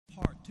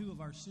2 of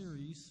our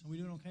series. Are we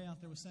doing okay out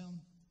there with sound?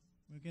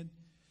 We good?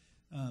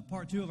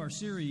 Part 2 of our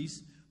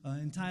series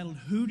entitled,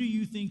 Who Do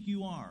You Think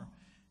You Are?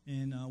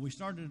 And we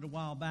started it a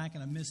while back,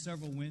 and I missed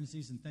several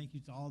Wednesdays, and thank you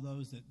to all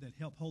those that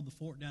helped hold the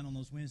fort down on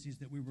those Wednesdays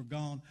that we were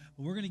gone.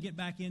 But we're going to get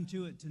back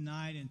into it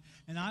tonight,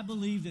 and I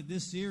believe that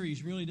this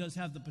series really does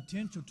have the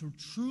potential to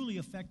truly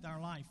affect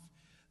our life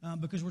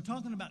because we're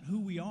talking about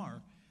who we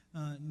are.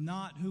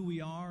 Not who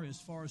we are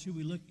as far as who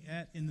we look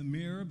at in the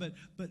mirror, but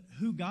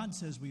who God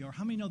says we are.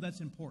 How many know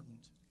that's important?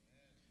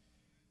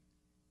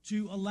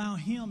 To allow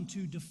Him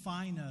to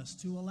define us,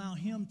 to allow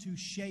Him to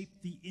shape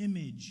the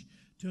image,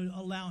 to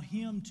allow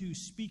Him to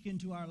speak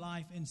into our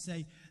life and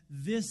say,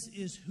 this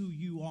is who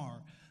you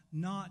are,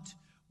 not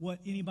what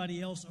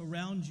anybody else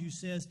around you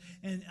says.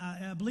 And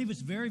I believe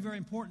it's very, very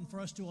important for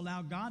us to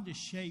allow God to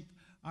shape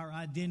our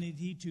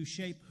identity, to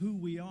shape who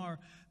we are,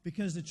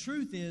 because the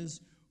truth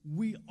is,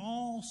 we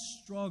all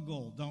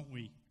struggle, don't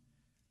we,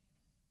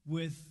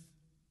 with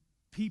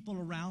people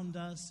around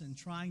us and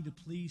trying to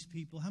please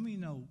people. How many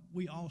know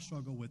we all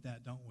struggle with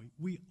that, don't we?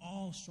 We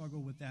all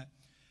struggle with that.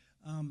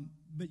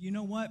 But you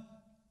know what?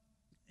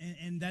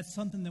 And that's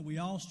something that we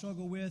all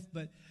struggle with.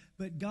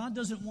 But God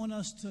doesn't want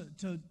us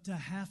to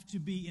have to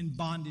be in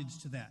bondage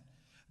to that.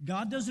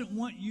 God doesn't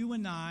want you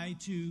and I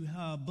to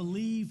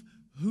believe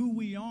who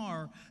we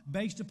are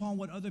based upon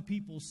what other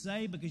people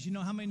say, because you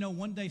know how many know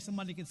one day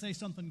somebody can say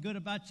something good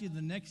about you,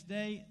 the next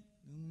day,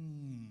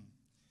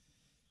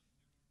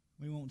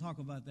 we won't talk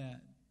about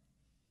that.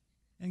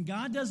 And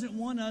God doesn't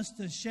want us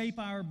to shape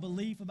our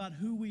belief about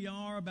who we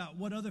are, about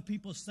what other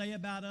people say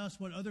about us,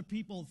 what other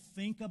people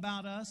think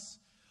about us,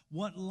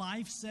 what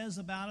life says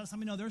about us. I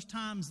mean, there's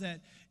times that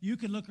you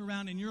can look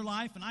around in your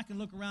life and I can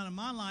look around in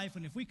my life,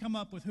 and if we come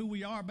up with who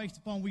we are based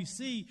upon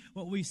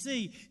what we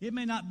see, it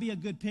may not be a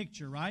good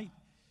picture, right?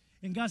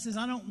 And God says,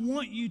 I don't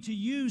want you to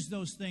use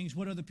those things,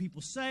 what other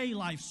people say,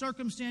 life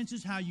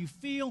circumstances, how you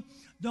feel.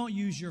 Don't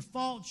use your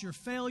faults, your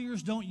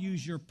failures. Don't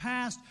use your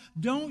past.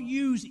 Don't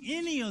use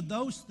any of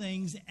those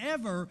things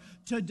ever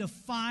to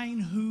define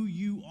who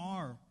you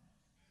are.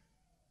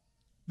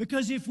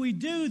 Because if we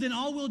do, then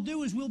all we'll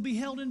do is we'll be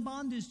held in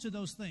bondage to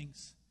those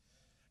things.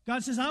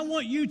 God says, I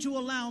want you to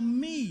allow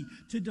me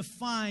to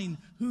define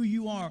who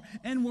you are.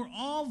 And we're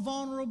all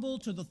vulnerable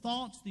to the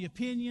thoughts, the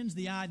opinions,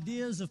 the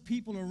ideas of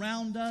people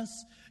around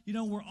us.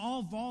 We're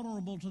all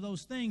vulnerable to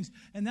those things.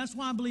 And that's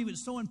why I believe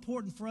it's so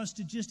important for us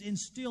to just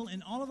instill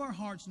in all of our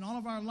hearts and all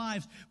of our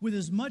lives with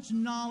as much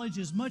knowledge,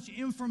 as much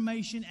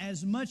information,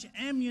 as much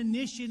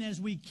ammunition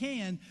as we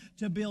can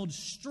to build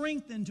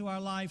strength into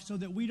our life so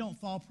that we don't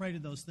fall prey to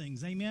those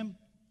things. Amen?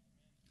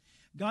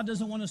 God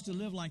doesn't want us to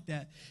live like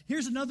that.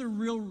 Here's another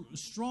real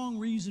strong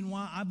reason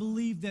why I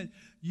believe that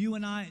you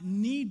and I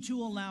need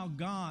to allow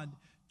God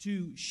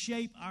to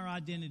shape our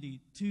identity,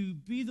 to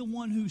be the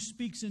one who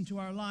speaks into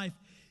our life,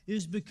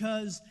 is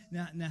because,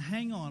 now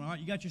hang on, all right?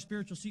 You got your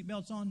spiritual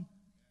seatbelts on?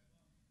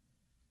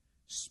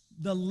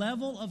 The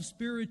level of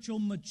spiritual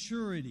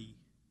maturity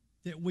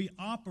that we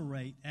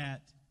operate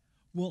at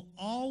will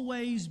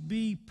always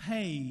be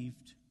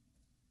paved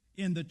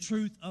in the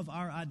truth of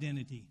our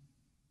identity.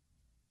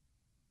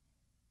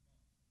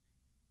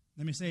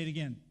 Let me say it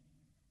again.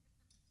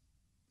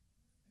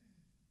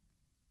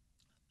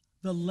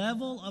 The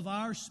level of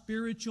our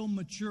spiritual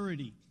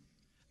maturity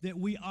that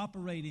we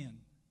operate in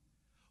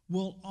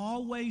will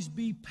always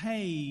be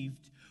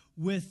paved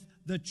with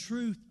the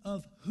truth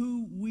of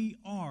who we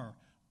are,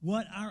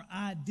 what our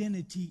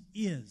identity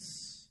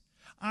is.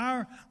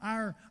 Our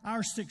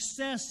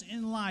success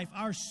in life,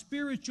 our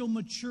spiritual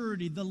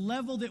maturity, the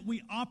level that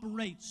we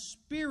operate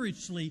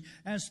spiritually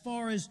as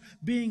far as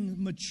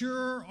being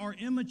mature or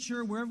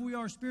immature, wherever we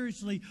are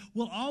spiritually,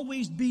 will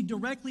always be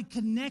directly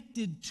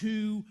connected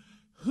to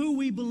who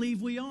we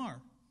believe we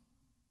are.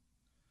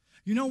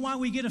 You know why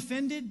we get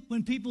offended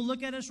when people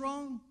look at us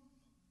wrong?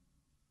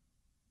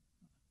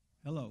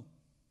 Hello.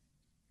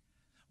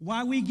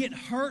 Why we get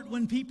hurt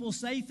when people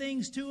say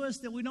things to us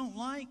that we don't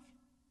like?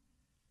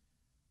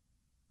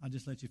 I'll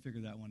just let you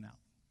figure that one out.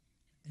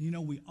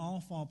 And we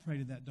all fall prey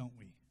to that, don't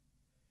we?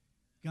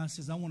 God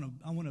says, I want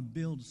to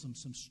build some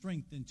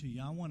strength into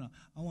you. I want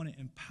to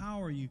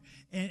empower you.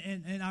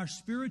 And our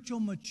spiritual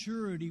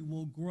maturity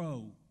will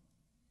grow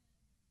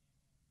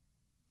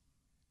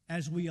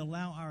as we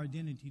allow our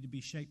identity to be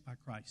shaped by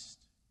Christ.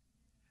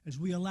 As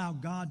we allow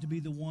God to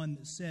be the one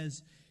that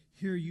says,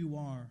 here you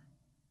are.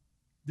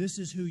 This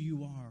is who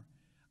you are.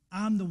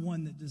 I'm the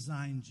one that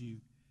designed you.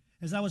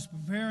 As I was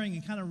preparing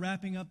and kind of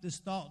wrapping up these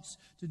thoughts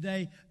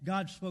today,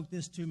 God spoke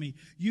this to me.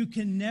 You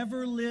can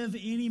never live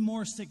any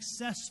more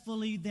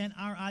successfully than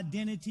our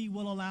identity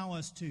will allow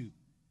us to.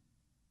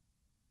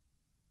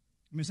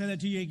 Let me say that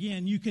to you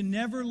again. You can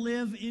never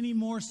live any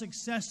more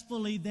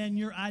successfully than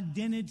your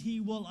identity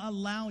will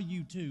allow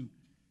you to.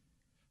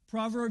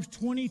 Proverbs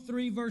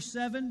 23 verse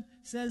 7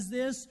 says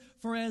this,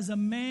 for as a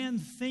man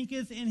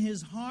thinketh in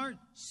his heart,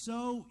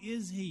 so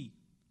is he.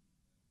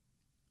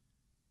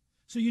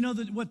 So you know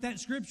that what that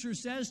scripture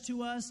says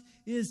to us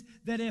is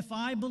that if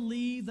I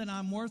believe that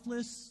I'm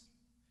worthless,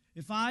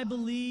 if I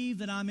believe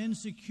that I'm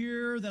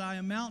insecure, that I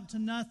amount to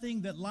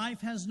nothing, that life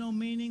has no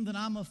meaning, that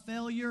I'm a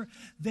failure,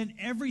 then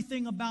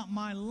everything about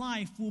my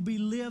life will be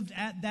lived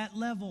at that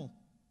level.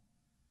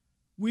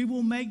 We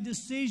will make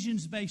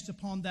decisions based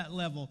upon that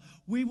level.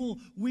 We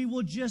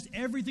will just,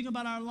 everything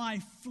about our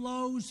life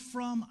flows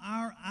from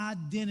our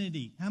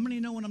identity. How many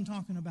know what I'm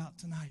talking about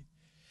tonight?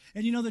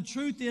 And you know, the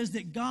truth is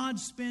that God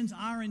spends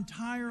our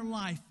entire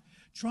life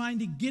trying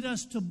to get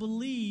us to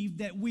believe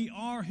that we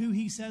are who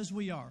He says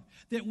we are,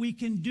 that we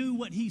can do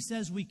what He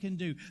says we can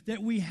do,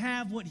 that we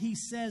have what He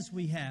says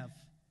we have.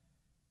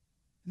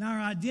 And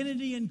our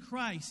identity in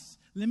Christ,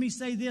 let me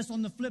say this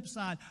on the flip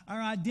side,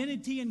 our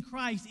identity in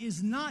Christ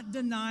is not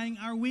denying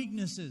our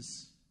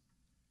weaknesses.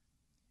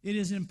 It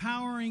is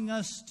empowering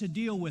us to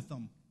deal with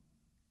them.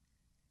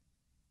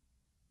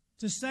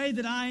 To say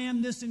that I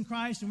am this in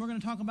Christ, and we're going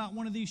to talk about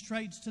one of these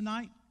traits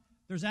tonight.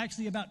 There's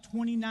actually about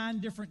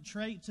 29 different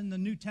traits in the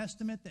New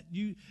Testament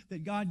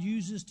that God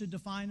uses to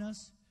define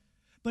us.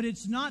 But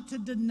it's not to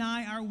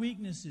deny our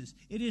weaknesses.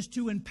 It is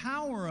to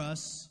empower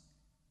us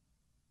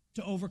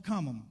to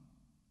overcome them.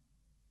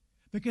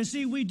 Because,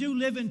 see, we do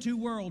live in two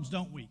worlds,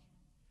 don't we?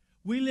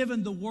 We live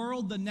in the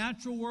world, the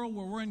natural world,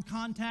 where we're in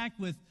contact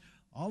with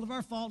all of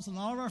our faults and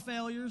all of our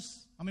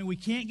failures. I mean, we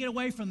can't get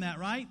away from that,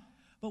 right?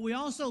 But we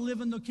also live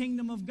in the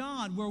kingdom of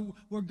God,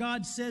 where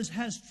God says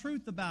has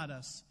truth about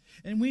us.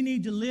 And we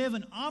need to live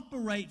and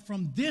operate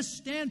from this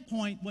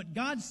standpoint, what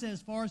God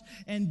says for us,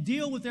 and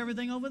deal with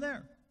everything over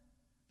there.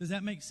 Does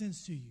that make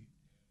sense to you?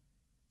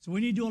 So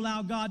we need to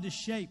allow God to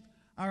shape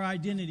our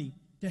identity,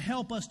 to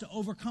help us to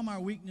overcome our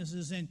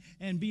weaknesses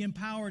and be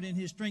empowered in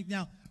His strength.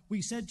 Now,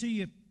 we said to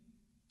you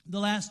the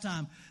last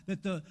time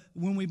that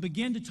when we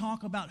begin to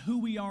talk about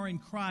who we are in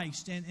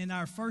Christ and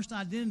our first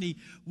identity,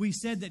 we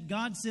said that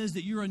God says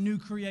that you're a new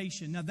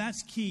creation. Now,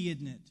 that's key,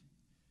 isn't it?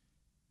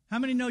 How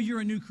many know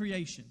you're a new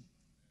creation?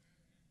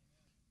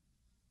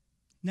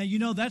 Now, you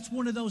know, that's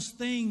one of those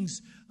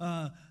things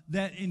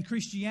that in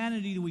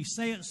Christianity, we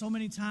say it so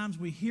many times,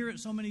 we hear it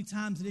so many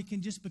times that it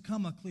can just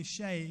become a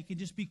cliche. It can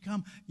just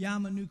become, yeah,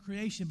 I'm a new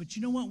creation. But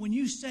you know what? When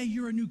you say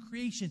you're a new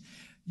creation,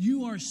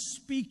 you are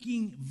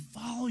speaking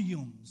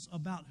volumes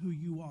about who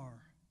you are.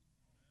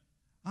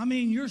 I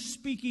mean, you're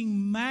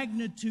speaking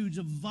magnitudes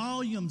of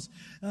volumes.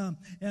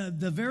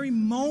 The very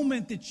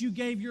moment that you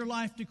gave your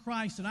life to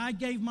Christ, and I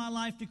gave my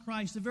life to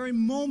Christ, the very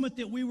moment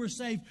that we were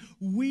saved,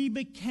 we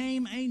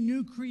became a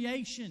new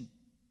creation.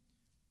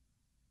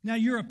 Now,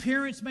 your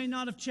appearance may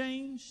not have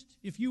changed.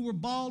 If you were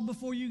bald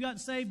before you got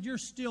saved, you're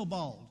still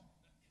bald.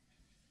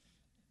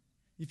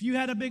 If you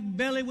had a big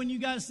belly when you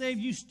got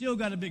saved, you still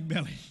got a big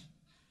belly.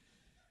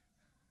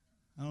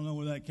 I don't know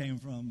where that came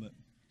from, but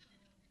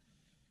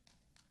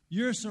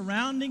your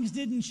surroundings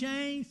didn't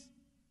change.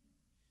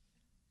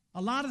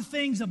 A lot of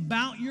things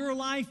about your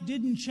life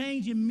didn't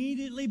change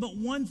immediately, but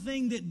one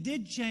thing that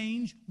did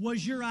change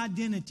was your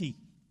identity.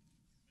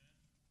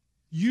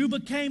 You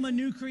became a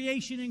new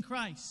creation in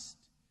Christ.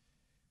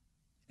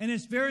 And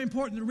it's very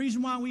important. The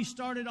reason why we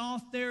started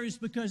off there is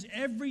because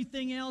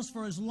everything else,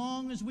 for as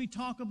long as we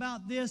talk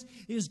about this,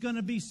 is going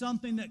to be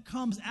something that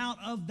comes out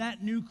of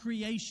that new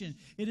creation.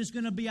 It is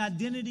going to be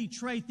identity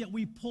trait that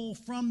we pull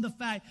from the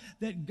fact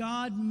that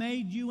God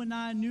made you and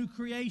I a new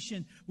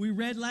creation. We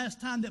read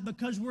last time that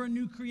because we're a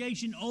new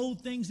creation,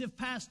 old things have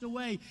passed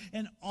away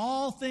and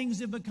all things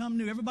have become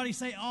new. Everybody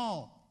say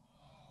all.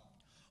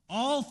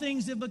 All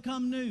things have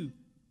become new.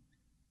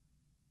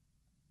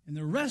 And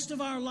the rest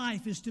of our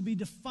life is to be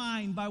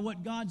defined by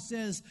what God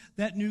says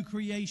that new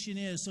creation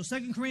is. So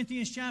 2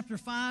 Corinthians chapter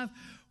 5,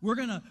 we're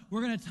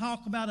gonna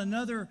talk about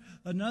another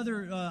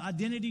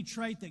identity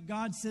trait that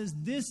God says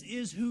this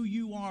is who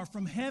you are.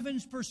 From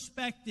heaven's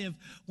perspective,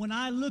 when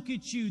I look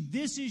at you,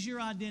 this is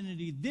your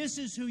identity. This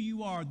is who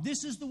you are.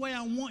 This is the way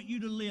I want you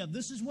to live.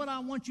 This is what I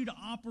want you to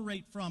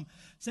operate from.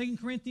 2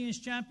 Corinthians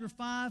chapter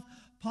 5,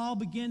 Paul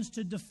begins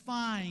to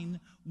define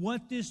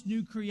what this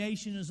new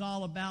creation is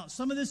all about.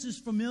 Some of this is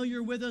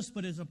familiar with us,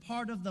 but it's a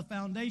part of the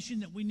foundation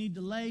that we need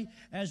to lay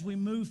as we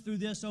move through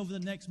this over the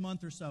next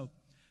month or so.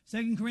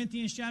 2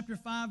 Corinthians chapter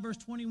 5, verse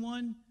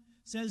 21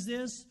 says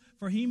this,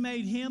 "For He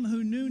made Him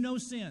who knew no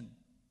sin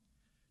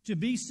to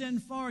be sin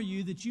for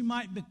you, that you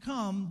might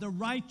become the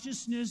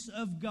righteousness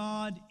of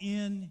God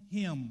in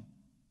Him."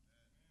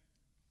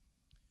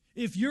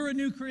 If you're a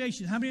new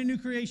creation, how many new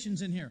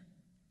creations in here?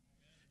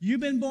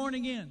 You've been born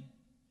again.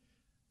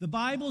 The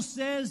Bible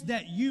says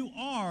that you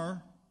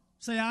are,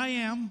 say, I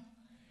am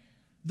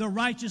the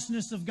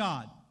righteousness of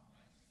God.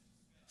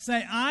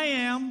 Say, I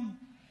am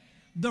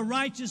the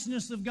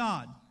righteousness of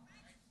God.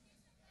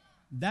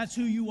 That's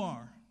who you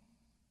are.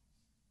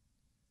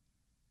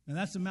 Now,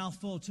 that's a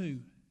mouthful,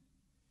 too.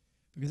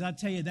 Because I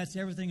tell you, that's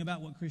everything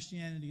about what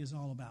Christianity is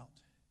all about.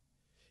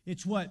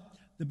 It's what,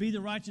 to be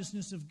the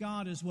righteousness of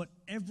God is what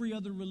every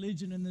other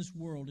religion in this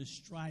world is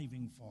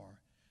striving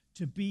for.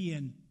 To be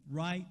in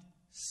right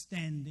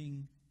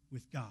standing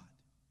with God.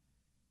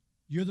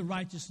 You're the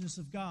righteousness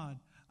of God.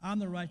 I'm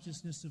the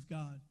righteousness of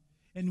God.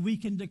 And we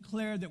can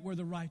declare that we're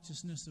the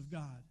righteousness of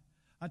God.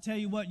 I tell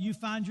you what, you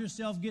find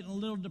yourself getting a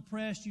little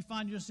depressed, you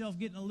find yourself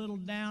getting a little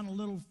down, a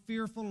little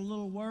fearful, a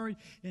little worried,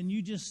 and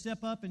you just step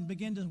up and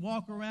begin to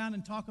walk around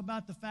and talk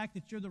about the fact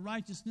that you're the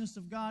righteousness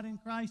of God in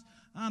Christ.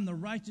 I'm the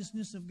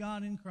righteousness of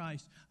God in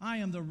Christ. I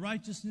am the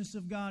righteousness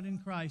of God in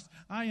Christ.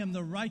 I am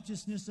the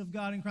righteousness of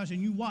God in Christ.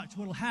 And you watch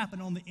what will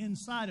happen on the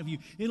inside of you.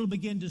 It'll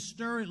begin to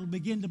stir. It'll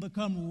begin to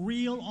become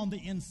real on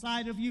the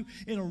inside of you.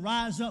 It'll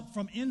rise up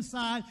from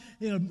inside.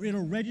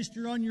 It'll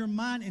register on your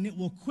mind, and it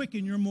will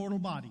quicken your mortal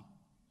body.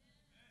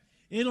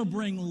 It'll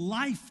bring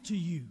life to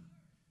you.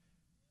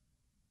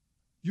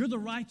 You're the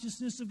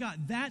righteousness of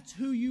God. That's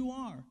who you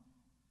are.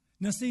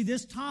 Now, see,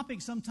 this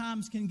topic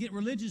sometimes can get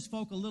religious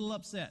folk a little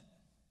upset.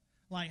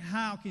 Like,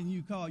 how can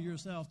you call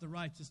yourself the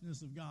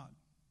righteousness of God?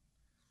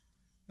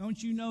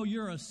 Don't you know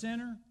you're a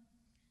sinner?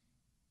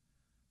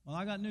 Well,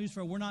 I got news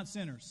for you. We're not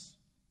sinners.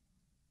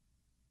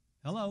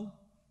 Hello?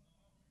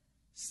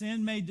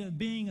 Sin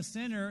being a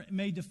sinner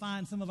may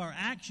define some of our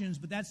actions,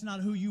 but that's not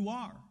who you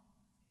are.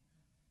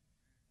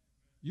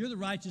 You're the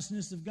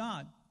righteousness of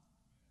God.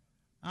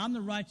 I'm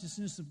the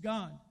righteousness of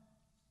God.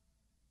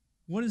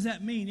 What does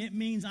that mean? It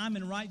means I'm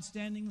in right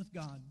standing with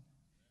God.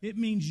 It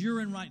means you're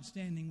in right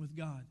standing with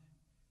God.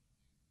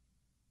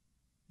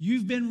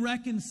 You've been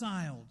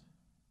reconciled.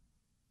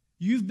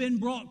 You've been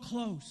brought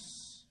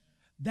close.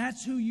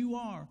 That's who you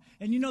are.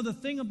 And you know, the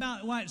thing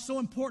about why it's so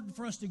important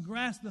for us to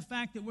grasp the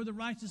fact that we're the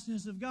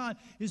righteousness of God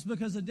is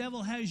because the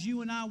devil has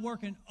you and I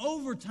working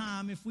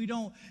overtime if we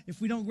don't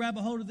grab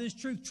a hold of this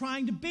truth,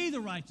 trying to be the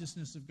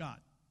righteousness of God.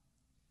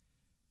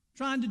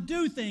 Trying to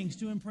do things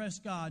to impress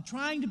God.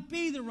 Trying to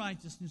be the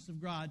righteousness of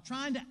God.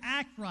 Trying to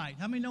act right.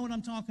 How many know what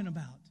I'm talking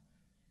about?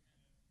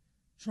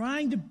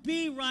 Trying to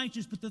be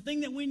righteous. But the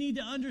thing that we need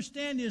to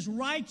understand is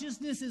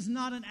righteousness is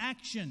not an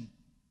action.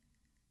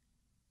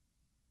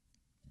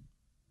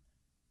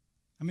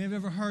 I mean, have you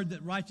ever heard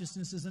that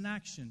righteousness is an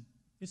action?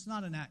 It's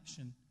not an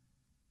action.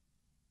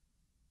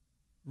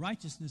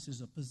 Righteousness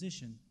is a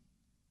position.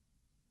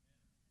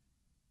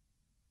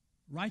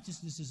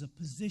 Righteousness is a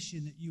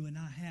position that you and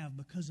I have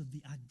because of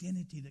the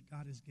identity that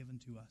God has given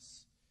to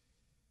us.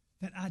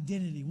 That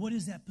identity, what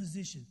is that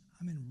position?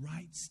 I'm in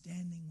right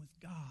standing with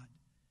God.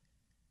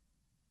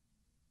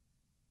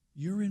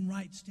 You're in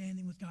right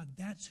standing with God.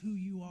 That's who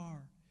you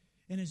are.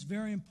 And it's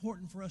very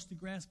important for us to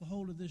grasp a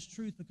hold of this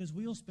truth because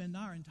we'll spend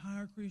our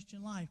entire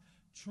Christian life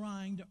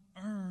trying to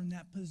earn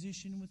that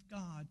position with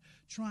God,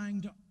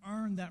 trying to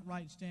earn that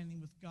right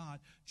standing with God,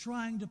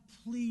 trying to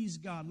please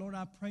God. Lord,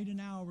 I prayed an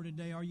hour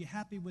today. Are you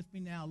happy with me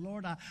now?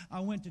 Lord, I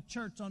went to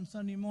church on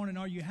Sunday morning.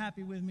 Are you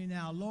happy with me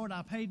now? Lord,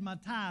 I paid my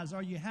tithes.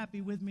 Are you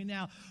happy with me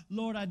now?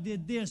 Lord, I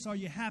did this. Are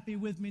you happy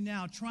with me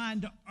now?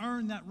 Trying to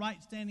earn that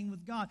right standing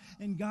with God.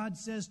 And God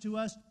says to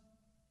us,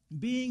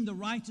 being the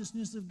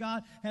righteousness of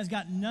God has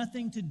got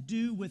nothing to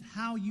do with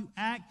how you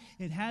act.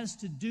 It has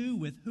to do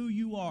with who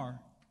you are.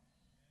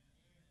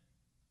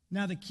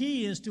 Now, the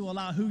key is to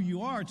allow who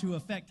you are to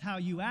affect how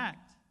you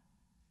act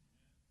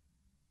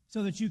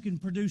so that you can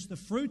produce the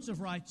fruits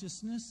of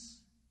righteousness.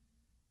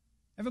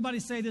 Everybody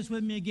say this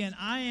with me again.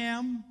 I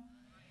am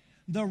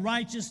the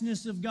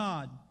righteousness of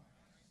God.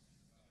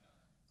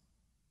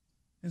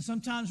 And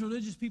sometimes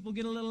religious people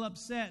get a little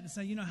upset and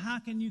say, how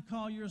can you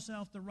call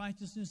yourself the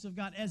righteousness of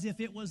God? As if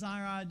it was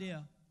our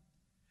idea.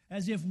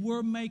 As if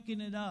we're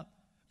making it up.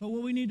 But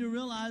what we need to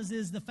realize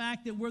is the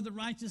fact that we're the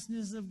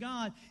righteousness of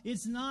God,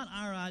 it's not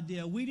our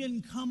idea. We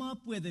didn't come up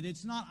with it.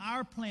 It's not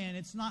our plan.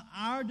 It's not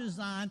our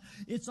design.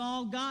 It's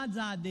all God's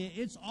idea.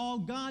 It's all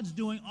God's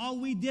doing. All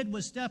we did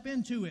was step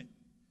into it.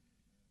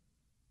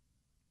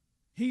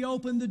 He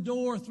opened the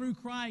door through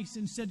Christ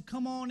and said,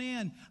 come on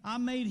in. I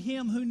made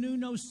him who knew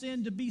no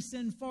sin to be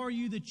sin for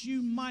you that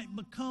you might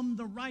become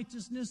the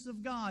righteousness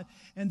of God.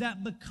 And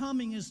that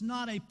becoming is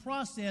not a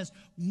process.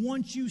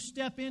 Once you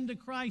step into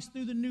Christ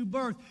through the new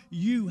birth,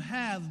 you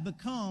have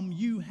become,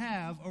 you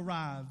have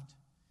arrived.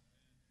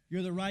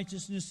 You're the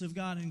righteousness of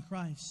God in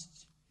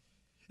Christ.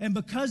 And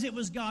because it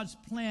was God's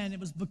plan, it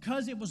was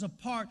because it was a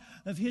part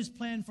of his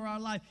plan for our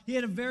life, he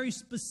had a very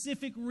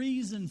specific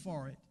reason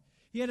for it.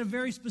 He had a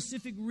very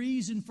specific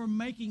reason for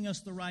making us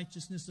the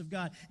righteousness of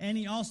God. And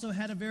he also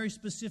had a very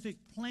specific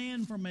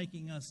plan for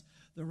making us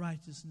the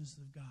righteousness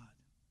of God.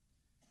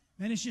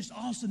 Man, it's just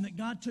awesome that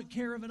God took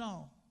care of it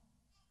all.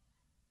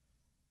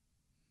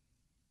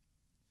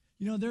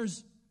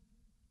 There's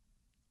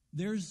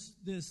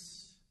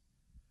this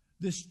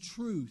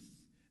truth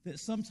that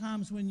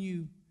sometimes when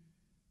you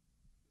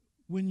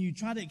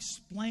try to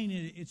explain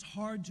it, it's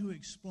hard to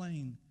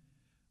explain.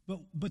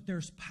 But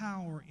there's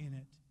power in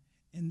it.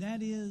 And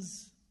that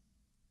is,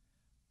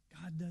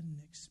 God doesn't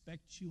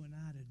expect you and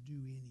I to do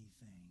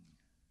anything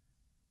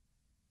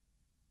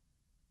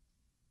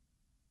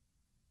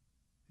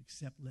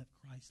except let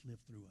Christ live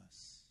through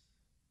us.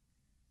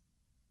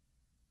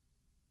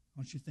 I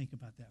want you to think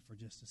about that for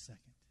just a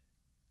second.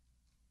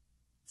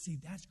 See,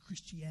 that's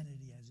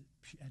Christianity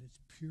at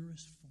its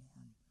purest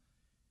form.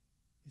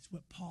 It's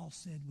what Paul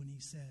said when he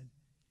said,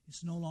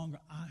 it's no longer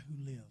I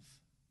who live,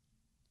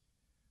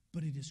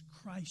 but it is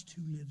Christ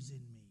who lives in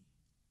me.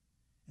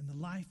 And the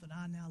life that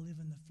I now live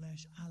in the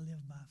flesh, I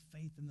live by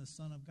faith in the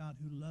Son of God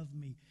who loved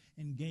me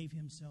and gave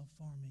himself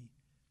for me.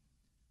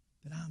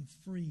 That I'm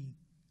free.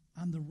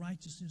 I'm the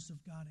righteousness of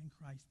God in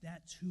Christ.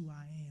 That's who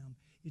I am.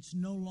 It's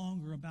no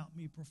longer about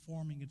me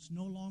performing. It's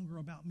no longer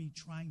about me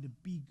trying to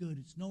be good.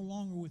 It's no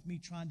longer with me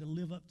trying to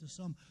live up to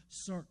some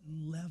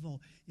certain level.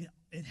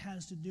 It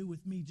has to do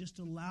with me just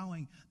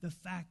allowing the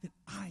fact that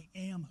I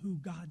am who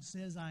God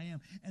says I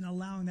am and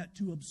allowing that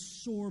to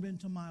absorb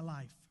into my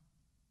life,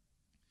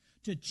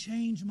 to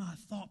change my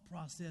thought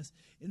process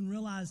and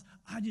realize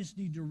I just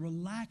need to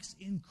relax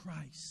in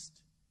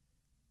Christ.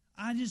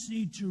 I just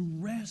need to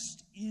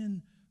rest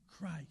in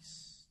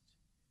Christ.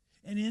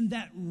 And in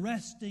that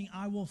resting,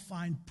 I will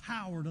find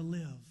power to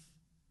live.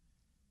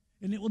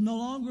 And it will no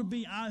longer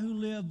be I who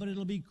live, but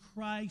it'll be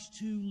Christ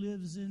who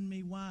lives in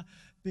me. Why?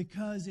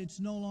 Because it's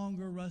no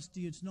longer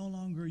Rusty. It's no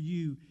longer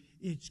you.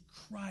 It's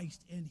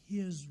Christ and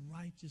his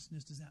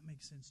righteousness. Does that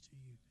make sense to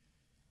you?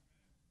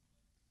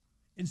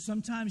 And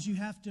sometimes you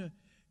have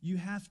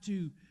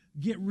to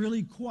get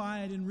really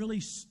quiet and really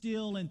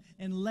still and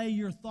lay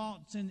your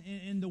thoughts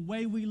and the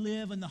way we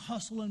live and the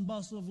hustle and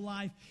bustle of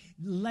life.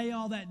 Lay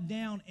all that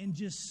down and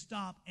just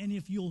stop. And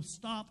if you'll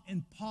stop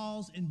and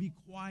pause and be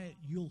quiet,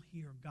 you'll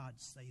hear God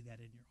say that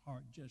in your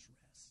heart. Just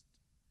rest.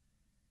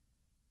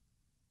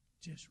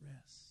 Just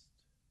rest.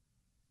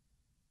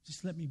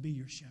 Just let me be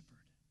your shepherd.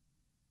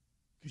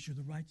 Because you're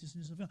the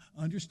righteousness of God.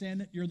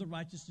 Understand that you're the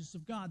righteousness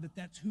of God, that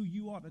that's who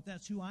you are, that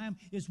that's who I am,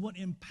 is what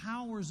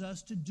empowers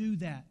us to do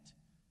that.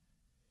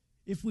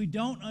 If we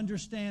don't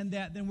understand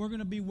that, then we're going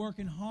to be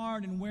working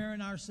hard and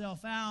wearing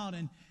ourselves out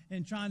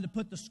and trying to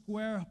put the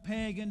square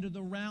peg into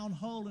the round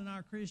hole in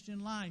our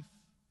Christian life.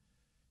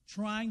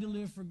 Trying to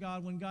live for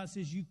God when God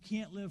says, you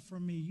can't live for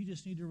me. You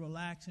just need to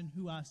relax in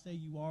who I say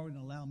you are and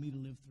allow me to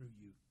live through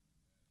you.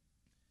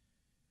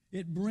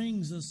 It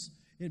brings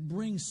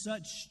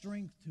such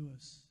strength to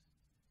us.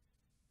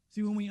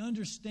 See, when we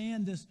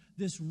understand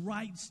this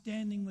right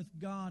standing with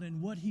God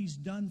and what he's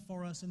done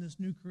for us in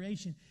this new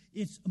creation,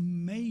 it's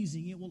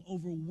amazing. It will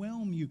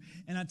overwhelm you.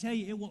 And I tell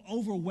you, it will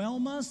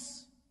overwhelm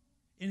us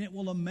and it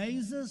will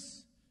amaze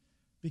us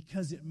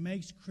because it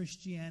makes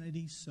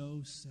Christianity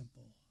so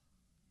simple.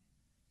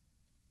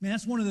 Man,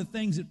 that's one of the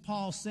things that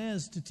Paul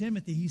says to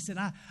Timothy. He said,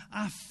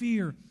 I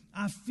fear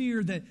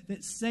that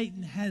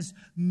Satan has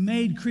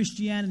made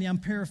Christianity, I'm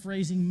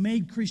paraphrasing,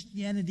 made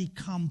Christianity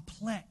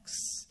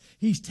complex.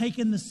 He's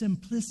taken the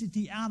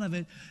simplicity out of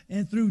it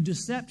and through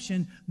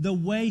deception, the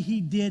way he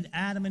did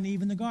Adam and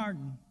Eve in the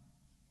garden.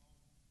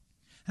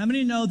 How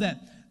many know that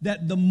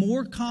the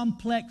more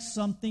complex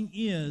something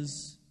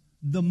is,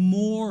 the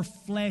more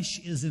flesh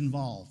is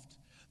involved?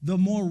 The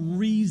more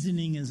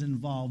reasoning is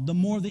involved, the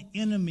more the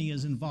enemy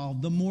is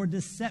involved, the more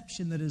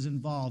deception that is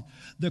involved.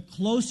 The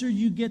closer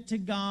you get to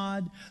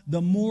God,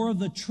 the more of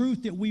the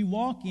truth that we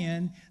walk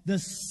in, the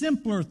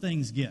simpler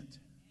things get.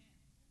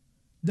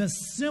 The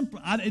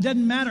simpler, it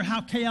doesn't matter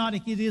how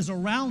chaotic it is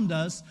around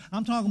us.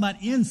 I'm talking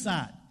about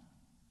inside.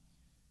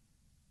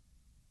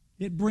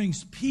 It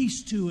brings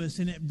peace to us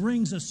and it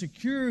brings a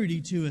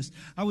security to us.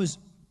 I was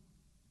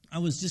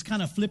just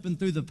kind of flipping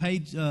through the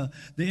page, the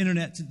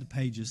internet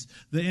pages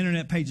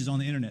on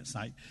the internet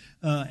site,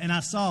 and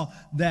I saw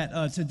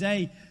that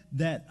today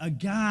that a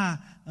guy,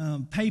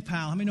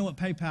 PayPal. How many know what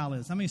PayPal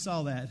is? How many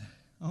saw that?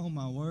 Oh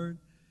my word!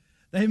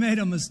 They made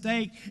a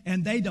mistake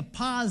and they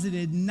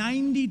deposited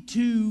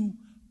 $92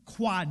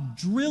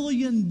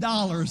 quadrillion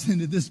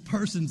into this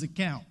person's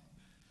account.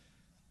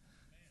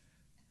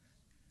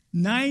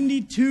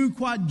 $92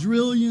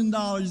 quadrillion.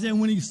 And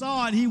when he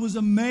saw it, he was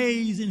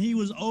amazed and he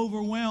was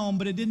overwhelmed.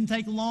 But it didn't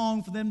take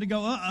long for them to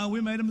go,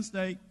 we made a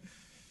mistake.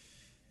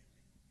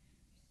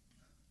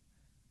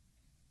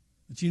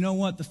 But you know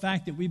what? The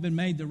fact that we've been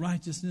made the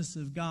righteousness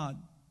of God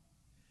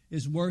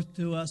is worth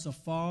to us a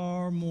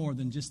far more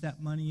than just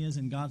that money is.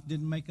 And God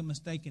didn't make a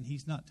mistake and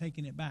he's not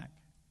taking it back.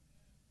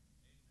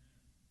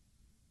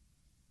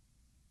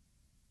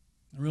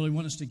 I really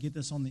want us to get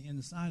this on the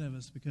inside of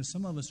us because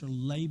some of us are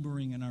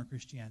laboring in our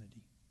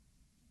Christianity.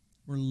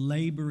 We're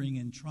laboring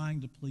in trying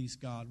to please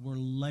God. We're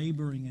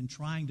laboring in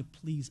trying to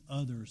please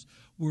others.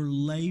 We're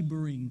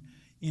laboring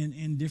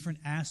in different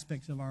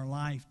aspects of our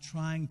life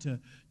trying to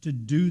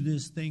do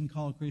this thing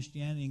called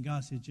Christianity. And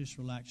God says, just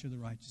relax, you're the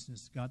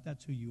righteousness of God.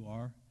 That's who you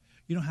are.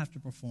 You don't have to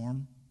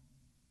perform.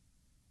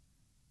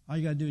 All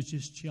you got to do is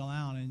just chill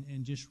out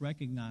and just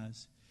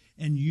recognize.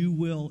 And you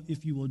will,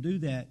 if you will do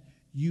that,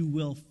 you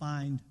will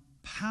find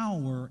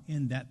power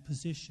in that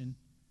position.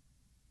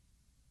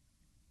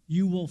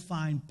 You will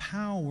find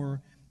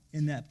power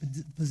in that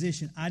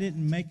position. I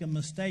didn't make a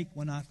mistake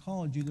when I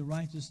called you the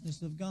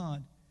righteousness of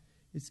God.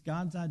 It's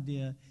God's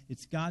idea.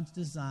 It's God's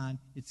design.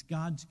 It's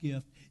God's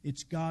gift.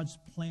 It's God's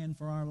plan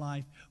for our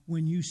life.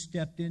 When you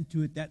stepped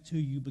into it, that's who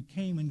you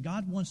became. And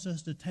God wants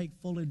us to take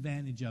full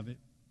advantage of it.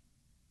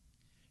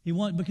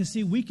 Because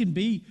see, we can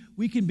be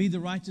the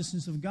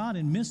righteousness of God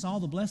and miss all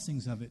the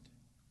blessings of it.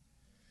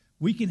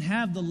 We can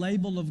have the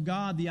label of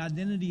God, the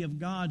identity of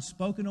God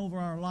spoken over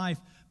our life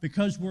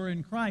because we're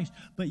in Christ,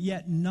 but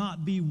yet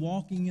not be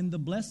walking in the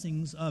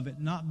blessings of it,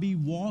 not be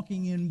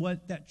walking in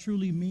what that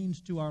truly means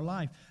to our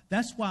life.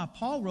 That's why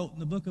Paul wrote in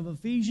the book of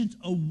Ephesians,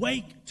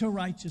 awake to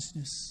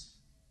righteousness.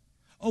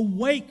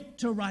 Awake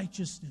to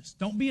righteousness.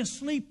 Don't be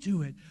asleep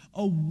to it.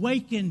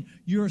 Awaken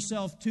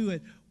yourself to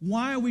it.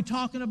 Why are we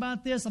talking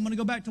about this? I'm going to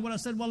go back to what I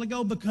said a while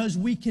ago. Because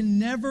we can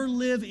never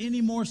live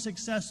any more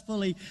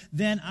successfully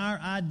than our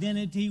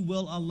identity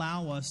will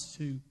allow us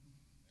to.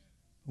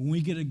 When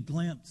we get a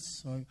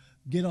glimpse or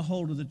get a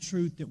hold of the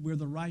truth that we're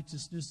the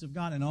righteousness of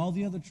God and all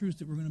the other truths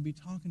that we're going to be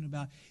talking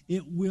about,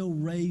 it will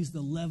raise the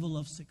level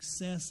of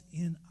success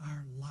in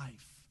our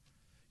life.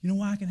 You know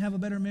why I can have a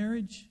better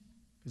marriage?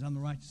 Because I'm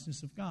the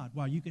righteousness of God.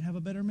 Why you can have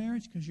a better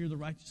marriage? Because you're the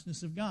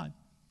righteousness of God.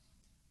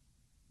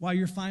 Why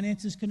your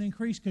finances can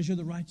increase? Because you're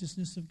the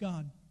righteousness of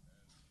God.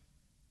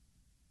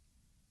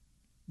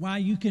 Why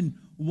you can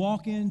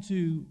walk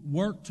into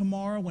work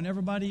tomorrow when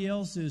everybody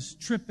else is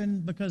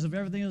tripping because of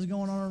everything that's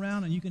going on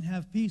around, and you can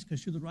have peace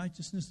because you're the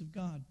righteousness of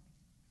God.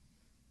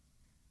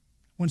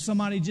 When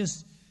somebody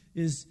just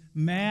is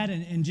mad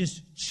and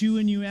just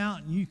chewing you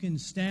out, and you can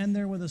stand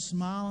there with a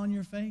smile on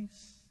your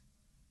face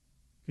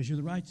because you're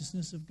the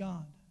righteousness of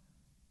God.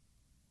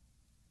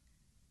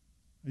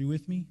 Are you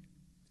with me?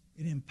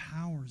 It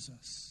empowers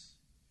us.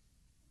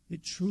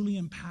 It truly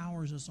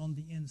empowers us on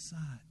the inside.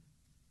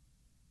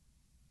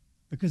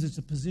 Because it's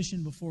a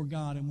position before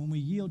God, and when we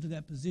yield to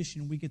that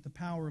position, we get the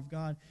power of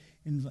God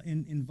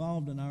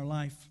involved in our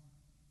life.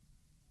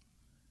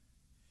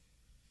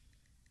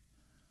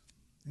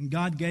 And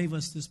God gave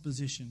us this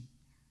position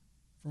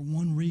for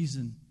one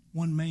reason,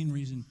 one main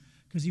reason,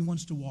 because He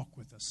wants to walk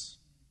with us.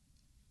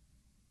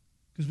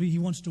 Because He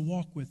wants to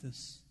walk with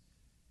us.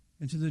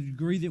 And to the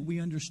degree that we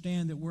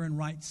understand that we're in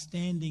right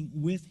standing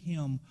with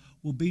Him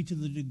will be to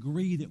the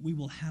degree that we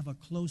will have a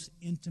close,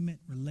 intimate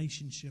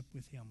relationship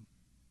with Him.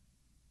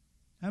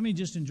 How many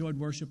just enjoyed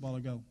worship a while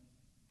ago?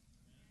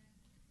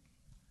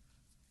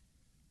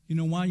 You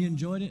know why you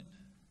enjoyed it?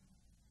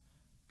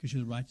 Because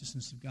you're the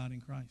righteousness of God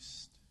in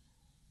Christ.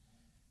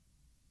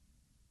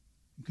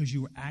 Because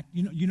you were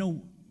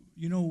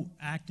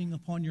acting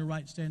upon your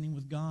right standing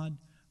with God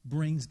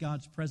brings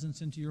God's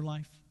presence into your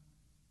life.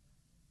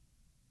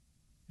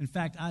 In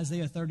fact,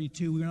 Isaiah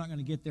 32, we're not going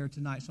to get there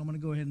tonight, so I'm going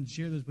to go ahead and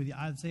share this with you.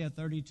 Isaiah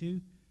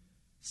 32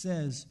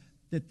 says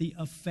that the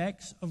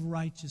effects of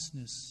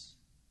righteousness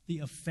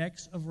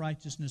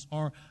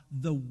are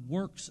the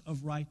works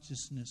of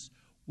righteousness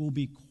will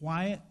be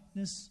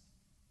quietness,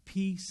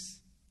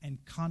 peace,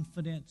 and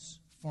confidence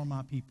for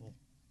my people.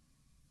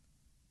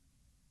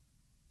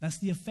 That's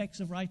the effects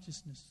of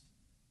righteousness.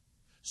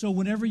 So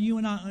whenever you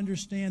and I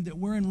understand that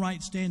we're in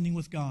right standing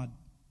with God,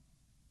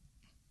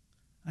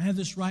 I have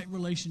this right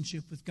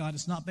relationship with God.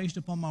 It's not based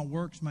upon my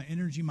works, my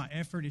energy, my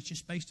effort. It's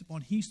just based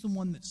upon He's the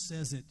one that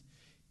says it.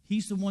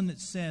 He's the one that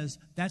says,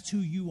 that's who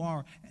you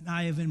are. And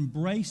I have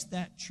embraced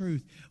that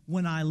truth.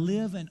 When I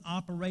live and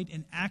operate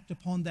and act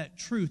upon that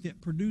truth,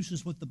 it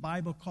produces what the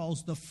Bible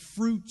calls the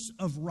fruits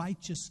of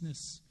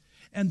righteousness.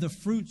 And the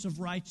fruits of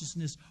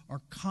righteousness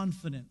are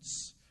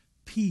confidence,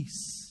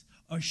 peace,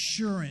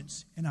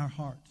 assurance in our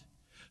heart.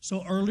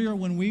 So earlier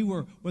when we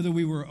were, whether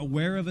we were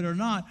aware of it or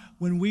not,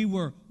 when we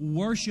were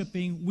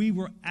worshiping, we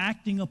were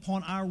acting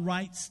upon our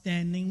right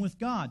standing with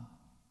God.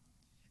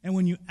 And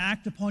when you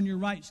act upon your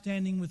right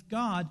standing with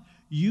God,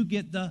 you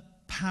get the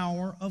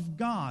power of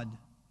God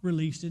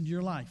released into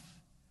your life.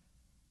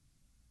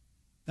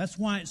 That's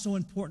why it's so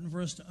important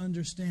for us to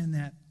understand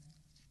that.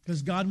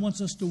 Because God wants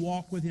us to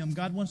walk with Him.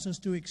 God wants us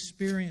to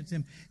experience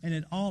Him. And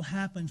it all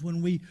happens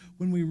when we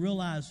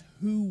realize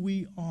who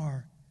we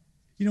are.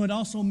 You know, it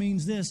also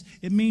means this.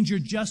 It means you're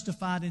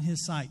justified in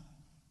His sight.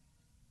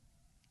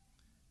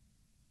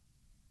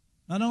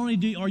 Not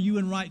only are you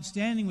in right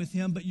standing with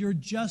Him, but you're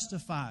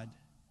justified.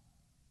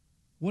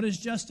 What does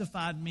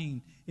justified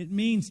mean? It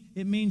means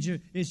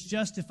it's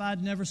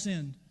justified, never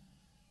sinned.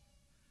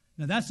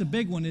 Now that's a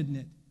big one, isn't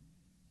it?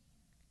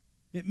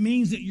 It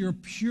means that you're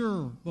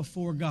pure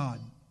before God.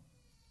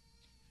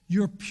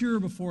 You're pure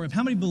before Him.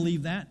 How many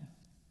believe that?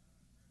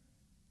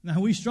 Now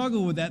we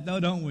struggle with that though,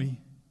 don't we?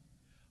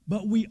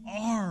 But we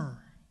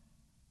are.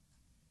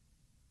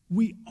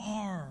 We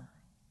are.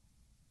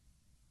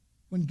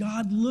 When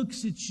God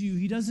looks at you,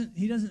 He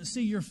doesn't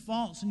see your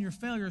faults and your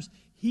failures.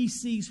 He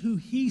sees who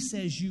He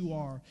says you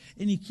are.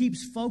 And He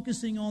keeps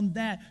focusing on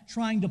that,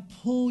 trying to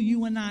pull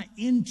you and I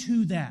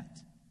into that.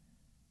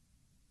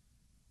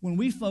 When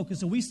we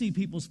focus, and we see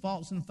people's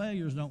faults and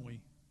failures, don't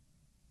we?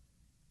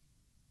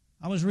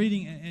 I was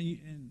reading,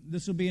 and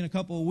this will be in a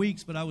couple of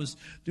weeks, but I was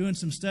doing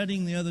some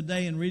studying the other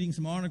day and reading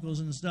some articles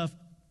and stuff.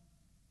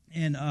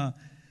 And,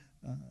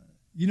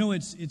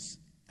 it's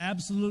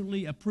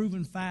absolutely a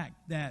proven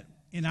fact that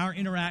in our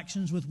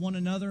interactions with one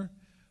another,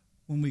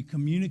 when we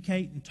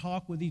communicate and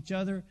talk with each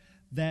other,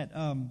 that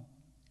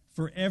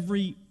for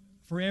every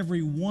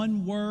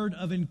one word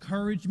of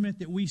encouragement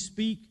that we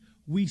speak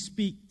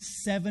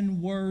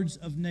 7 words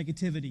of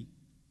negativity.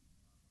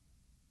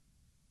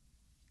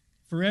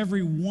 For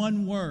every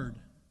one word,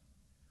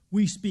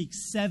 we speak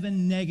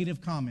 7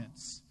 negative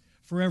comments.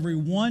 For every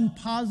one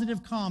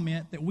positive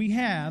comment that we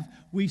have,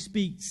 we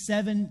speak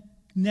 7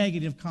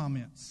 negative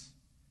comments.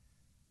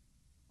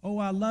 Oh,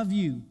 I love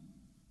you.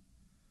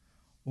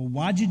 Well,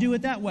 why'd you do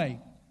it that way?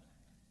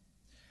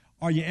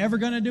 Are you ever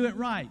going to do it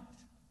right?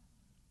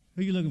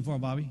 Who are you looking for,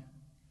 Bobby?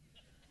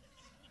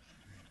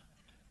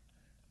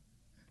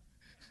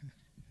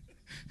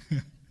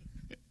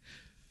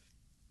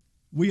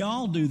 We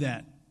all do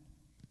that.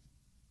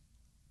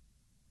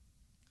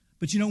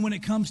 But you know, when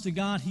it comes to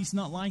God, He's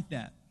not like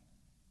that.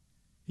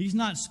 He's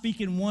not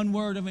speaking one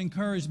word of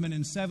encouragement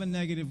and 7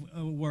 negative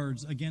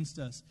words against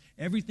us.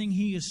 Everything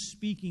He is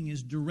speaking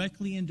is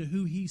directly into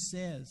who He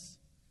says,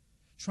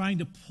 trying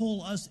to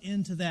pull us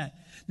into that.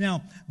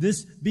 Now,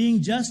 this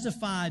being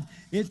justified,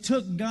 it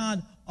took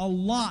God a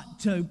lot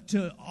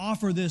to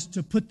offer this,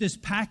 to put this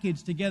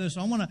package together.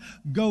 So I want to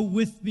go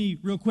with me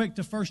real quick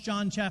to 1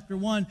 John chapter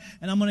 1,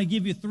 and I'm going to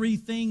give you 3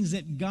 things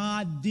that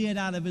God did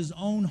out of His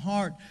own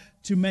heart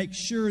to make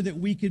sure that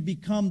we could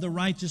become the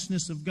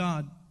righteousness of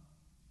God.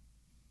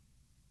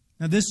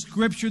 Now, this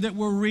scripture that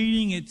we're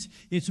reading,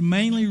 it's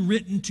mainly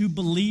written to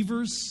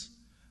believers.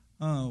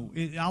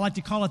 I like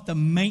to call it the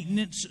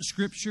maintenance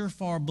scripture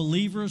for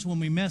believers when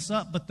we mess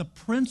up. But the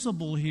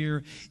principle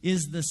here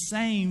is the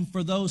same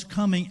for those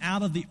coming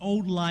out of the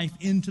old life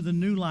into the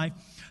new life.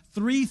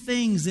 3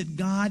 things that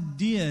God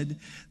did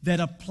that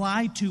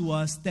apply to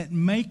us that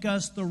make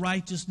us the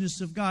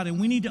righteousness of God. And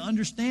we need to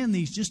understand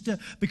these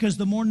because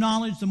the more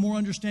knowledge, the more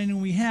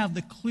understanding we have,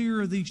 the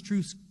clearer these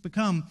truths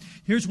become.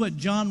 Here's what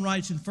John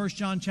writes in 1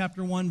 John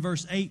chapter 1,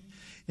 verse 8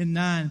 and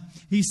 9.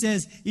 He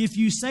says, "If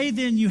you say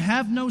then you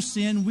have no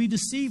sin, we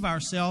deceive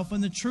ourselves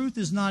and the truth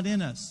is not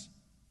in us.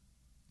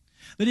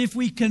 But if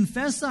we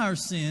confess our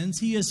sins,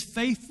 He is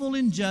faithful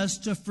and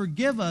just to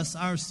forgive us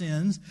our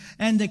sins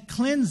and to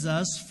cleanse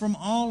us from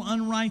all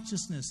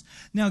unrighteousness."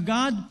 Now,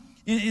 God,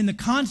 in the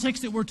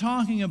context that we're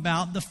talking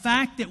about, the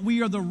fact that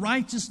we are the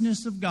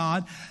righteousness of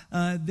God,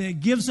 that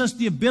gives us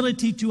the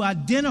ability to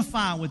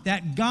identify with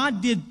that.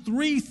 God did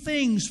 3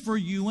 things for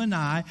you and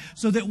I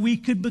so that we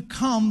could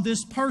become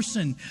this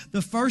person.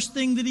 The first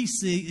thing that He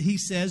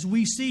says,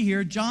 we see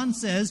here, John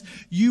says,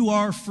 you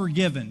are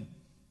forgiven.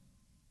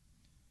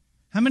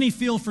 How many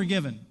feel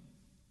forgiven?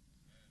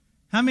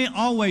 How many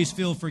always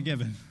feel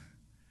forgiven?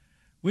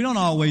 We don't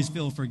always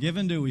feel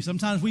forgiven, do we?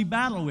 Sometimes we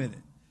battle with it,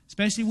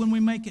 especially when we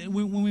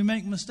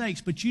make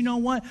mistakes. But you know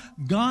what?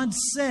 God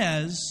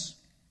says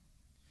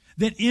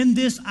that in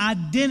this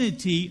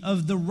identity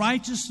of the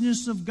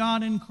righteousness of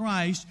God in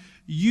Christ,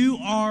 you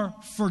are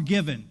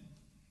forgiven.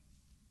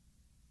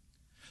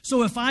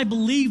 So if I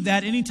believe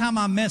that anytime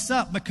I mess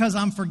up because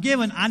I'm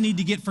forgiven, I need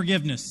to get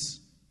forgiveness.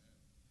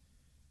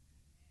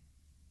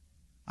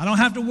 I don't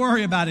have to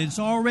worry about it. It's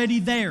already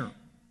there.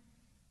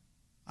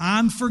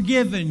 I'm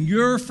forgiven.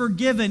 You're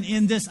forgiven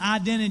in this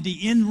identity.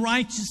 In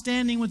righteous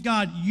standing with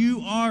God,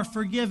 you are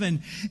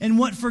forgiven. And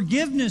what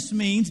forgiveness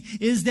means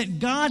is that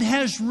God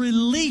has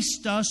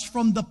released us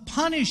from the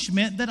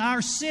punishment that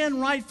our sin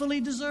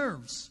rightfully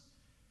deserves.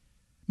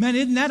 Man,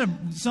 isn't that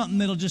something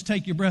that'll just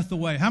take your breath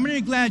away? How many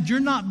are glad you're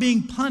not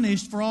being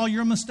punished for all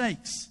your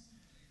mistakes?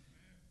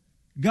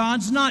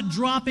 God's not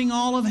dropping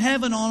all of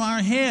heaven on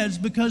our heads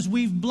because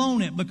we've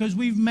blown it, because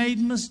we've made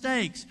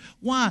mistakes.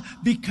 Why?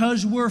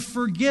 Because we're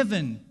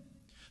forgiven.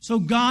 So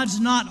God's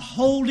not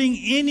holding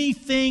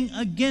anything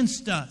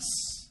against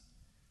us.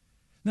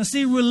 Now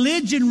see,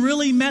 religion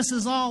really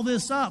messes all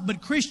this up,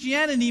 but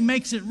Christianity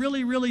makes it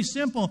really, really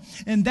simple.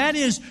 And that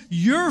is,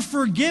 you're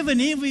forgiven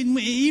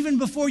even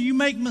before you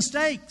make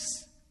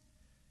mistakes.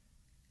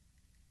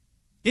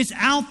 It's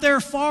out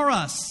there for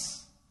us.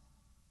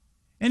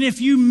 And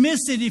if you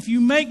miss it, if you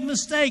make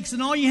mistakes,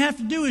 then all you have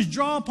to do is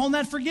draw upon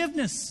that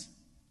forgiveness.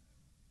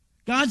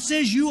 God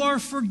says you are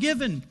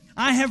forgiven.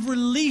 I have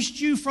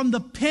released you from the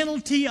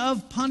penalty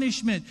of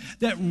punishment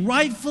that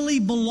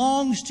rightfully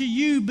belongs to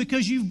you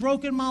because you've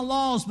broken my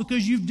laws,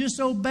 because you've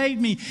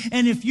disobeyed me.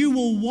 And if you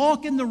will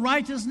walk in the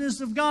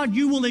righteousness of God,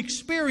 you will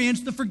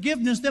experience the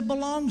forgiveness that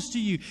belongs to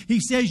you.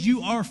 He says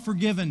you are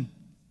forgiven.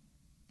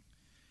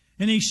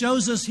 And He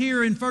shows us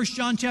here in 1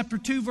 John chapter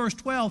 2, verse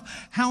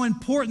 12, how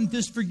important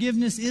this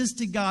forgiveness is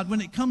to God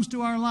when it comes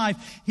to our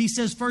life. He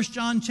says, 1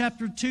 John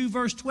chapter 2,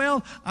 verse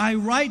 12, "I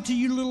write to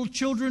you, little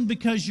children,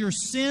 because your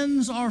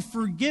sins are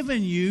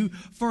forgiven you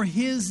for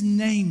His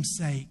name's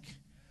sake."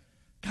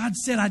 God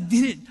said, I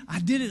did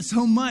it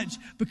so much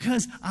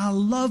because I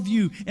love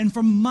you, and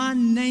for my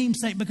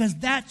name's sake, because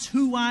that's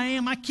who I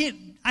am. I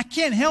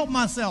can't help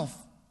myself.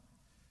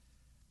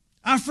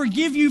 I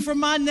forgive you for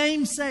my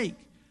name's sake.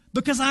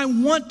 Because I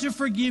want to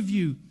forgive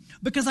you.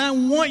 Because I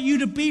want you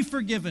to be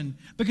forgiven.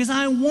 Because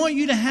I want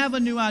you to have a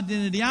new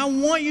identity. I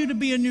want you to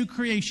be a new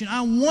creation. I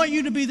want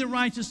you to be the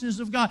righteousness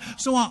of God.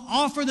 So I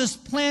offer this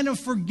plan of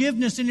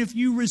forgiveness, and if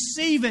you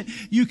receive it,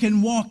 you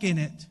can walk in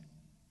it.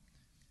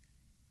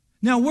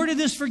 Now, where did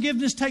this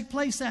forgiveness take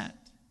place at?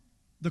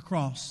 The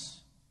cross.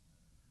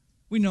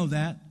 We know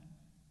that.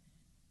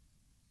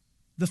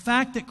 The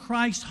fact that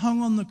Christ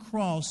hung on the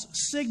cross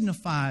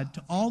signified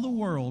to all the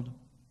world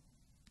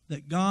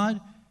that God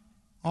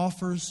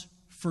offers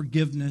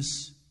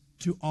forgiveness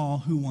to all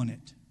who want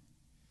it.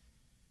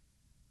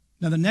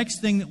 Now, the next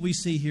thing that we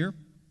see here,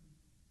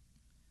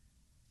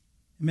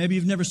 maybe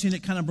you've never seen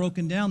it kind of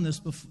broken down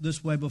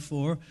this way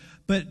before,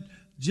 but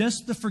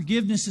just the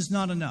forgiveness is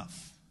not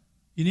enough.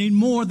 You need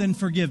more than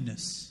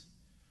forgiveness.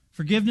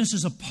 Forgiveness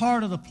is a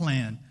part of the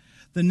plan.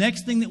 The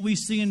next thing that we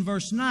see in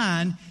verse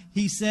 9,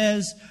 he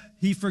says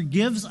he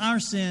forgives our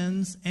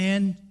sins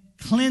and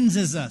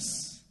cleanses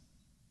us.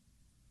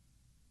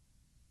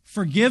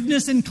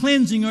 Forgiveness and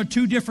cleansing are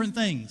two different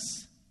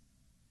things.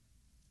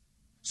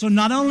 So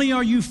not only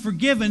are you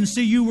forgiven, so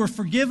you were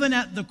forgiven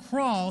at the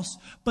cross,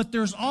 but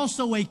there's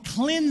also a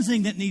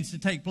cleansing that needs to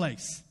take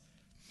place.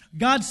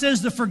 God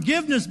says the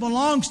forgiveness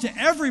belongs to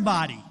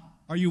everybody.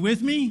 Are you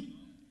with me?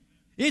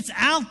 It's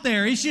out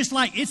there. It's just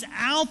like it's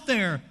out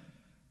there.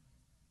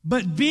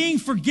 But being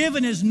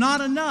forgiven is not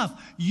enough.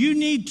 You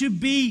need to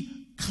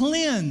be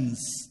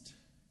cleansed.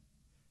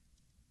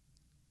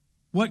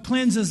 What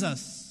cleanses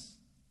us?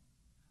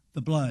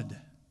 The blood.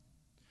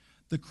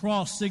 The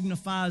cross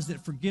signifies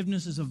that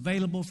forgiveness is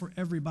available for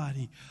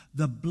everybody.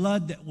 The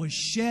blood that was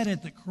shed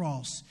at the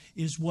cross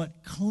is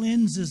what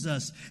cleanses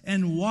us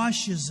and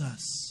washes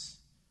us.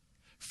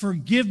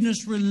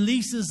 Forgiveness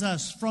releases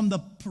us from the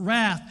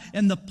wrath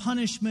and the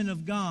punishment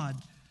of God.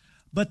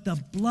 But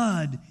the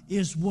blood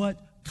is what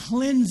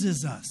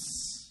cleanses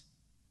us.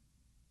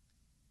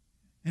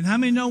 And how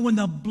many know when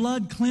the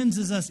blood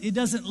cleanses us, it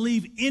doesn't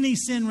leave any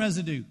sin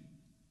residue?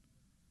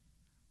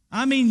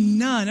 I mean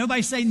none.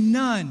 Everybody say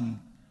none.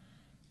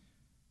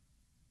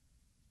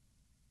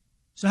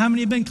 So how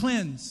many have been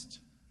cleansed?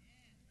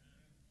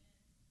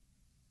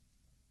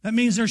 That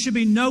means there should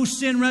be no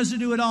sin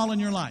residue at all in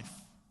your life.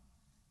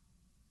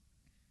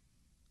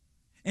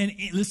 And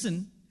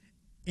listen,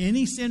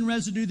 any sin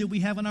residue that we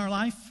have in our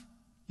life,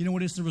 you know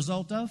what it's the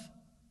result of?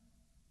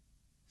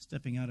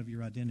 Stepping out of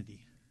your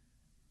identity.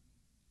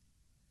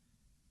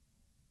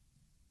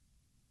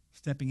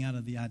 Stepping out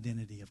of the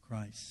identity of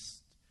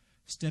Christ.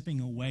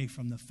 Stepping away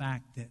from the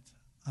fact that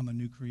I'm a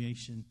new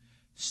creation.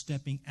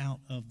 Stepping out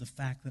of the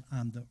fact that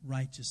I'm the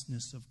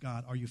righteousness of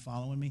God. Are you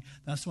following me?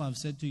 That's why I've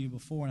said to you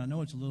before, and I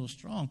know it's a little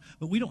strong,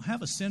 but we don't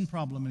have a sin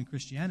problem in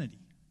Christianity.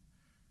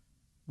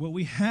 What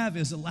we have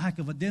is a lack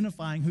of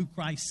identifying who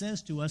Christ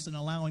says to us and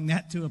allowing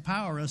that to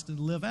empower us to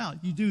live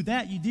out. You do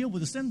that, you deal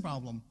with a sin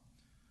problem.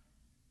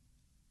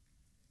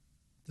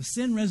 The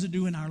sin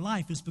residue in our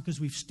life is because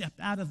we've stepped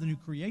out of the new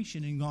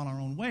creation and gone our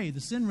own way. The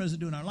sin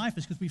residue in our life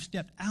is because we've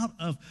stepped out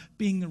of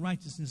being the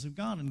righteousness of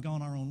God and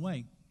gone our own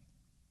way.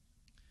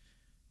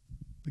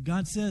 But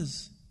God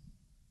says,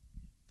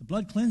 the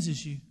blood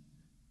cleanses you.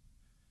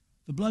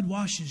 The blood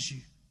washes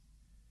you.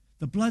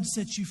 The blood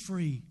sets you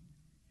free.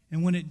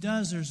 And when it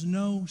does, there's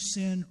no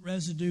sin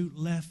residue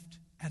left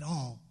at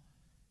all.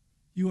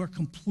 You are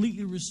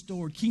completely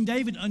restored. King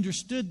David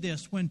understood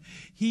this when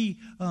he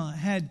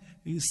had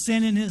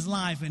sin in his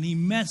life and he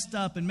messed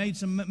up and made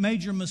some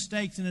major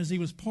mistakes. And as he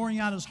was pouring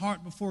out his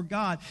heart before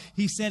God,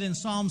 he said in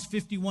Psalms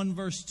 51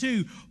 verse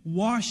 2,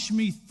 "Wash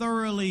me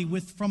thoroughly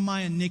from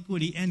my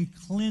iniquity and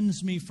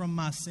cleanse me from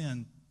my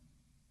sin."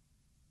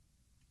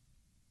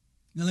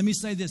 Now let me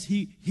say this.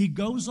 He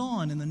goes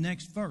on in the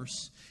next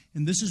verse.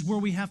 And this is where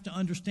we have to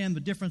understand the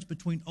difference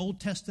between Old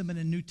Testament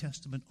and New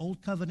Testament,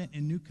 Old Covenant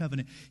and New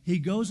Covenant. He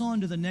goes on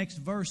to the next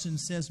verse and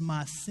says,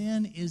 "My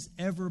sin is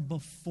ever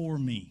before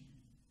me."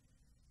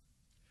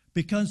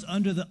 Because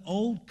under the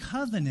Old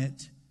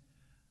Covenant,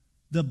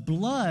 the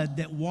blood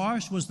that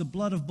washed was the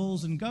blood of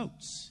bulls and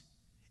goats.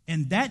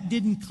 And that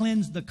didn't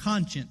cleanse the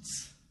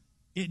conscience.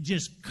 It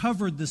just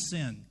covered the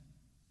sin.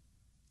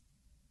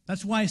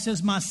 That's why it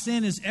says, "My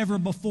sin is ever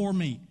before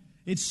me."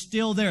 It's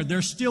still there.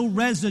 There's still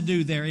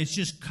residue there. It's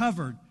just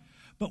covered.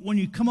 But when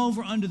you come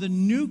over under the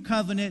new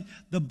covenant,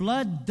 the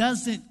blood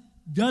doesn't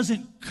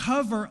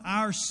cover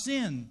our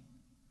sin.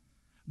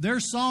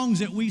 There's songs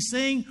that we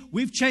sing,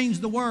 we've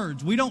changed the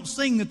words. We don't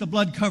sing that the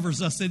blood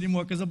covers us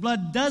anymore because the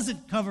blood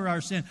doesn't cover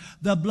our sin.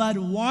 The blood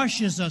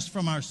washes us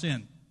from our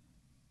sin.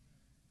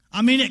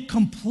 I mean, it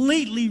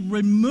completely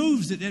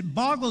removes it. It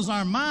boggles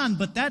our mind,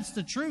 but that's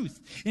the truth.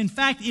 In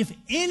fact, if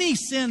any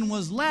sin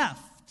was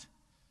left,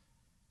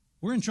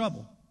 we're in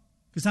trouble.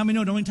 Because how many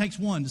know it only takes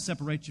one to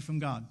separate you from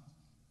God?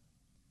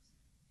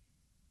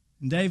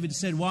 And David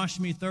said, "Wash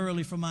me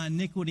thoroughly from my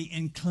iniquity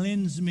and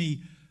cleanse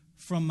me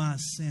from my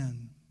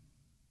sin."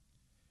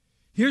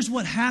 Here's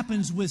what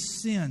happens with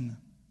sin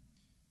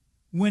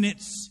when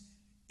it's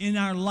in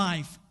our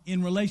life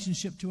in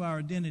relationship to our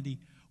identity.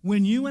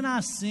 When you and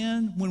I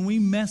sin, when we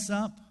mess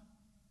up,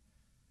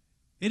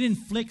 it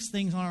inflicts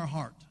things on our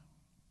heart.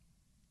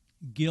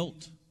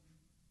 Guilt,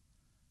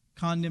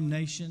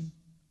 condemnation,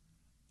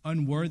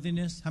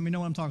 unworthiness. How many know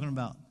what I'm talking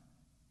about?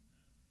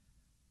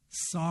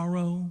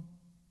 Sorrow.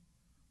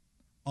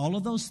 All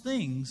of those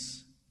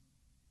things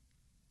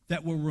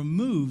that were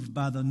removed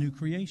by the new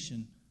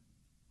creation.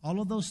 All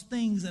of those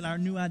things that our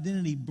new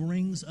identity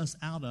brings us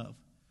out of.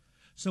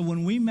 So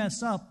when we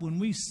mess up, when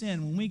we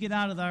sin, when we get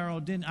out of our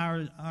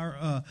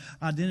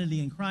identity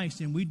in Christ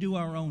and we do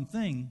our own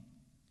thing,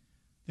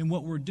 then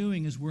what we're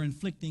doing is we're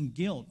inflicting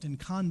guilt and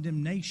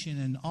condemnation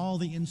and all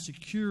the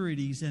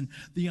insecurities and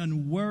the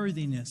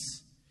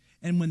unworthiness.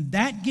 And when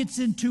that gets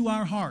into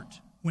our heart,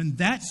 when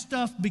that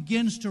stuff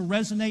begins to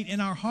resonate in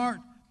our heart,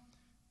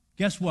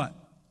 guess what?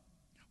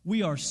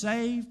 We are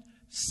saved,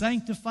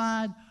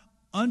 sanctified,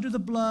 under the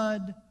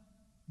blood,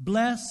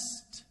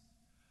 blessed,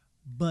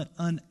 but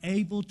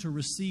unable to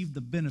receive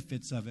the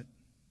benefits of it.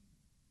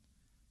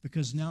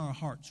 Because now our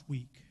heart's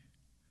weak.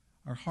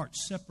 Our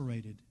heart's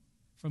separated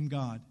from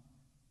God.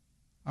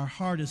 Our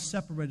heart is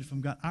separated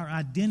from God. Our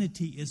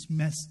identity is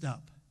messed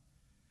up.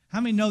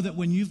 How many know that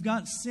when you've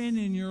got sin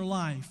in your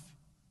life,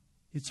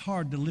 it's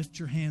hard to lift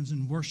your hands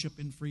and worship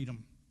in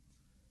freedom?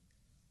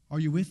 Are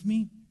you with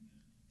me?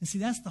 And see,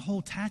 that's the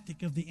whole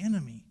tactic of the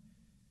enemy,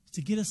 is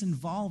to get us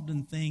involved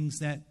in things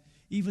that,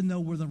 even though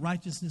we're the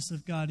righteousness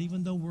of God,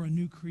 even though we're a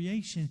new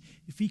creation,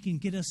 if he can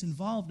get us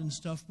involved in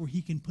stuff where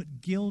he can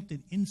put guilt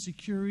and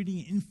insecurity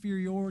and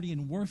inferiority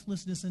and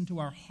worthlessness into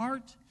our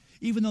heart,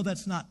 even though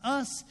that's not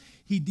us,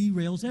 he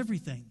derails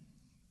everything.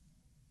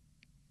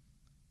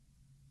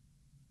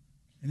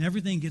 And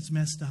everything gets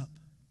messed up.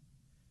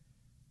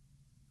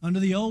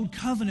 Under the old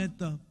covenant,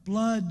 the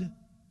blood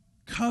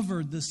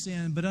covered the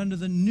sin, but under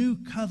the new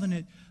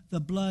covenant, the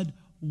blood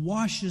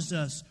washes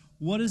us.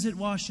 What does it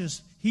wash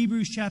us?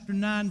 Hebrews chapter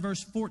 9,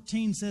 verse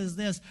 14 says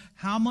this,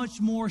 "How much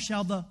more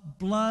shall the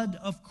blood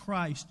of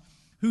Christ,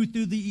 who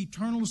through the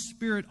eternal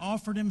Spirit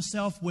offered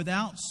himself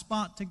without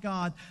spot to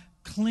God,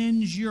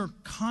 cleanse your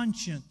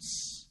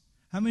conscience?"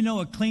 How many know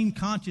a clean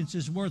conscience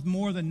is worth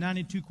more than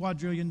 $92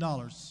 quadrillion?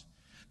 Now,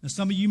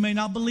 some of you may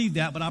not believe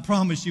that, but I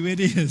promise you it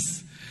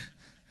is.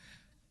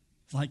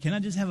 It's like, can I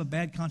just have a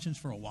bad conscience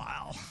for a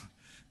while?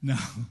 No.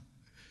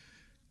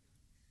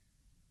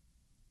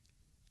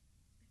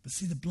 But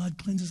see, the blood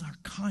cleanses our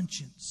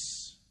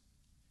conscience.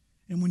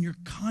 And when your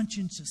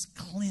conscience is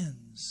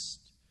cleansed,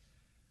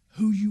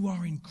 who you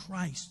are in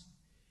Christ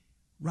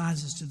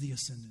rises to the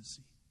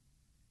ascendancy.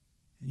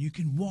 And you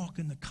can walk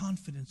in the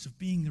confidence of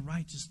being the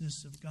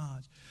righteousness of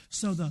God.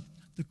 So the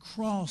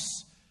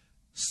cross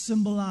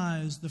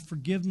symbolized the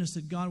forgiveness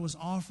that God was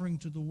offering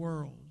to the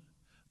world.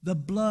 The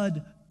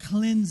blood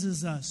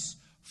cleanses us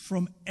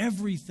from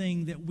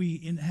everything that we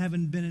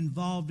haven't been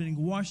involved in and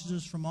washes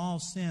us from all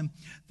sin.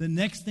 The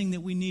next thing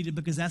that we needed,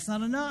 because that's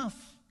not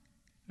enough,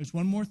 there's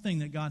one more thing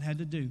that God had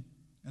to do.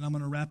 And I'm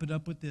going to wrap it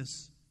up with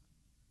this.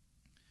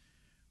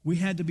 We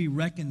had to be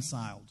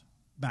reconciled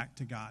back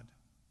to God.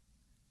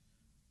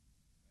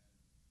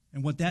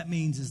 And what that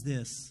means is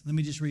this. Let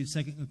me just read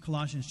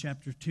Colossians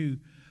chapter 2,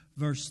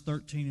 verse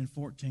 13 and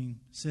 14.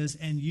 It says,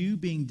 "And you,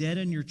 being dead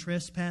in your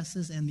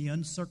trespasses and the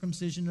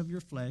uncircumcision of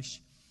your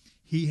flesh,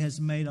 he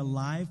has made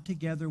alive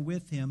together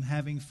with him,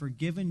 having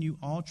forgiven you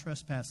all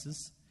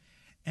trespasses,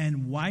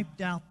 and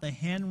wiped out the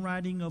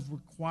handwriting of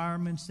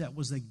requirements that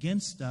was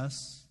against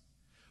us,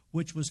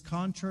 which was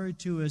contrary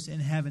to us,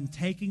 and having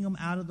taken them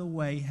out of the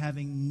way,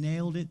 having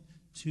nailed it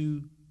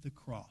to the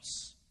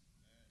cross."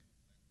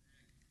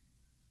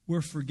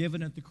 We're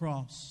forgiven at the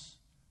cross.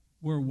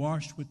 We're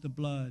washed with the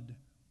blood.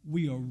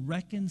 We are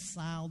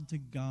reconciled to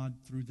God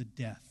through the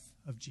death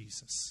of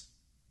Jesus.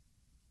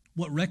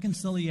 What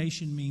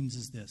reconciliation means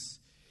is this,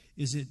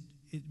 is it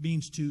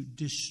means to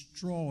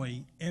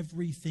destroy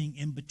everything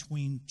in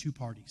between two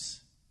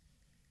parties.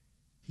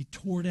 He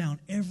tore down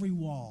every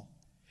wall,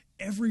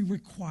 every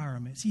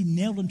requirement. He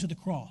nailed them to the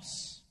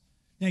cross.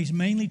 Now, he's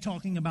mainly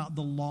talking about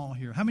the law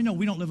here. How many know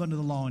we don't live under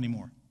the law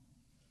anymore?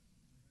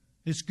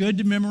 It's good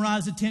to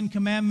memorize the 10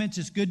 Commandments.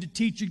 It's good to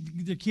teach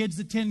the kids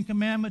the 10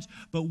 Commandments,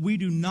 but we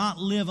do not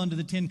live under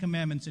the 10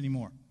 Commandments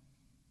anymore.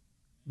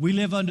 We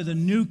live under the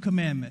new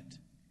commandment.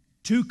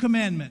 2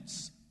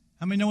 commandments.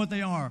 How many know what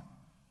they are?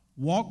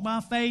 Walk by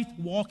faith,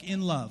 walk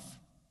in love.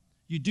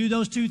 You do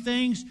those 2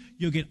 things,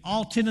 you'll get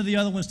all 10 of the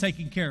other ones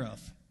taken care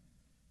of.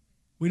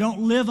 We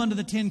don't live under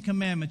the 10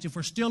 Commandments. If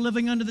we're still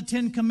living under the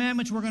 10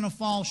 Commandments, we're going to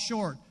fall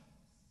short.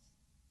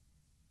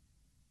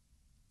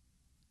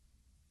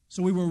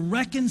 So we were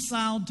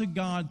reconciled to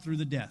God through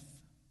the death.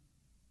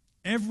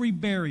 Every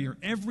barrier,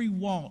 every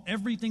wall,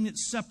 everything that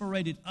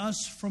separated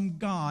us from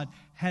God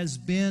has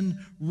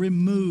been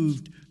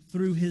removed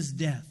through his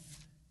death.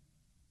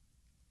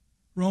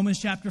 Romans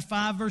chapter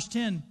 5, verse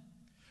 10.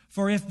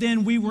 "For if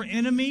then we were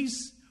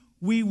enemies,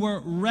 we were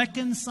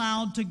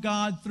reconciled to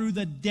God through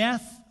the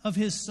death of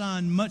his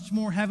Son. Much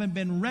more, having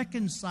been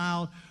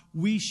reconciled,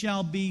 we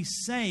shall be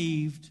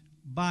saved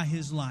by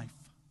his life."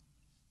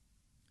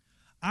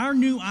 Our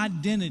new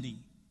identity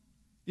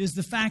is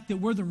the fact that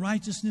we're the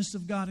righteousness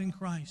of God in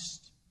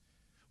Christ.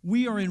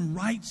 We are in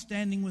right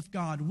standing with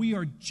God. We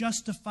are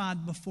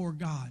justified before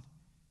God.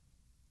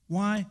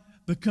 Why?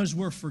 Because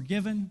we're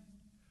forgiven,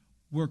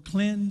 we're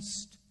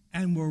cleansed,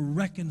 and we're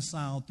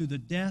reconciled through the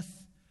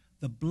death,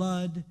 the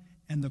blood,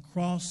 and the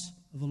cross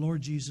of the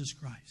Lord Jesus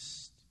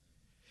Christ.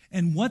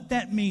 And what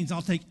that means,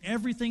 I'll take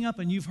everything up,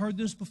 and you've heard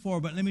this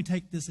before, but let me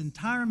take this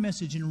entire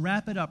message and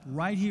wrap it up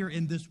right here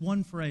in this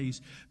one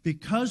phrase.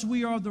 Because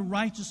we are the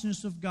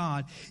righteousness of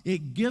God,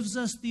 it gives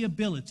us the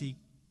ability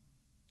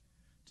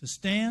to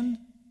stand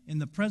in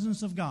the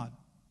presence of God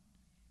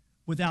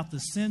without the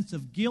sense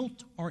of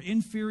guilt or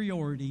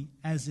inferiority,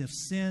 as if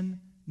sin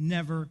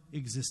never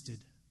existed.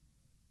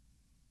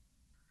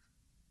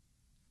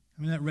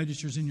 I mean, that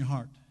registers in your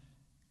heart.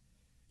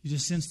 You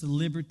just sense the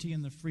liberty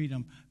and the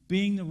freedom,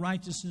 being the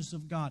righteousness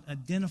of God,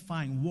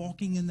 identifying,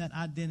 walking in that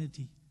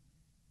identity,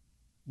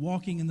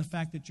 walking in the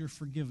fact that you're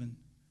forgiven,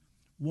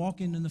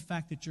 walking in the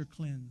fact that you're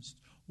cleansed,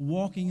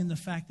 walking in the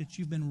fact that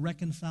you've been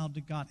reconciled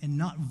to God and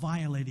not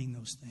violating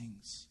those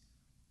things.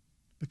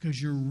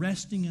 Because you're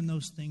resting in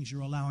those things,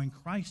 you're allowing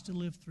Christ to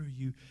live through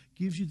you,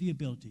 gives you the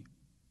ability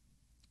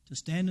to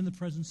stand in the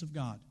presence of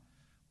God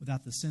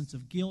without the sense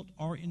of guilt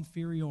or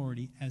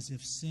inferiority, as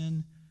if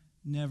sin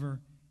never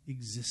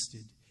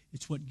existed.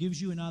 It's what gives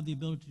you and I the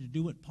ability to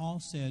do what Paul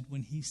said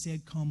when he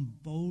said, come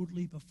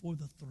boldly before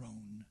the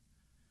throne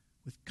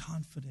with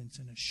confidence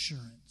and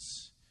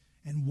assurance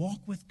and walk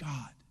with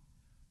God,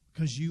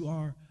 because you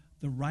are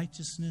the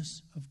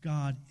righteousness of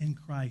God in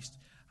Christ.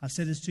 I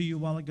said this to you a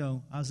while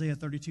ago. Isaiah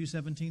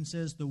 32:17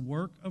 says, the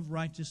work of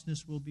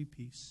righteousness will be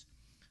peace.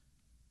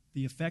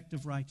 The effect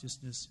of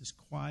righteousness is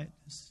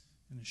quietness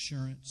and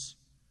assurance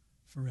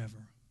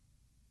forever.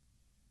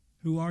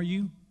 Who are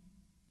you?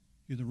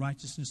 You're the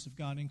righteousness of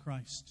God in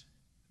Christ.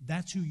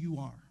 That's who you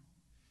are.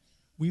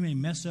 We may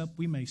mess up,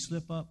 we may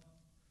slip up,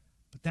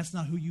 but that's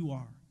not who you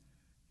are.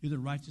 You're the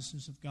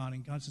righteousness of God.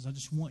 And God says, I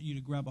just want you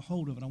to grab a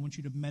hold of it. I want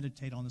you to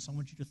meditate on this. I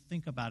want you to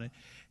think about it.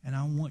 And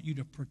I want you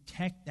to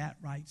protect that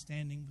right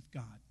standing with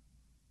God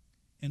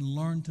and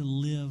learn to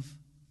live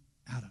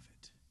out of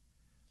it.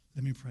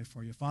 Let me pray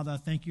for you. Father, I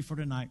thank you for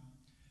tonight.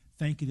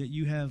 Thank you that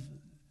you have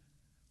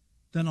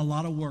done a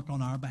lot of work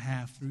on our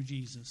behalf through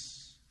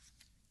Jesus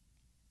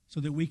so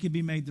that we could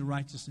be made the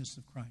righteousness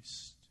of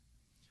Christ.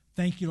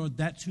 Thank you, Lord.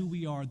 That's who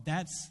we are.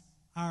 That's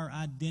our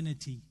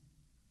identity.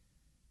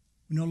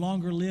 We no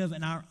longer live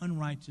in our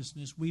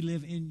unrighteousness. We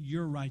live in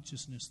your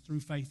righteousness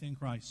through faith in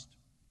Christ.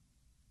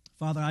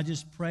 Father, I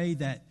just pray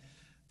that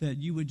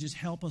you would just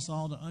help us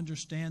all to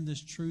understand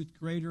this truth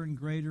greater and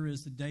greater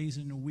as the days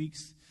and the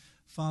weeks,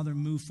 Father,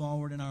 move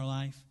forward in our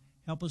life.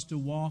 Help us to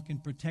walk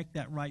and protect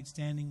that right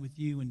standing with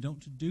you, and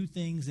don't to do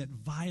things that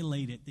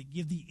violate it, that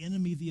give the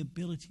enemy the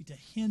ability to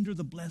hinder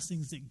the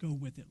blessings that go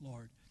with it,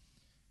 Lord.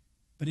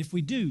 But if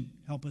we do,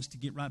 help us to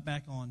get right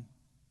back on,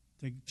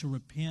 to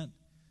repent,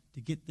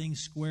 to get things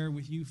square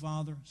with you,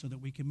 Father, so that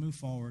we can move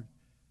forward.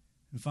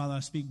 And Father, I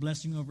speak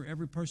blessing over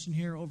every person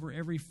here, over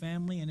every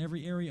family and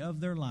every area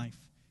of their life,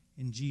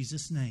 in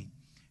Jesus' name.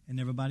 And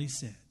everybody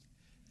said,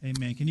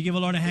 amen. Can you give the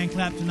Lord a hand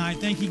clap tonight?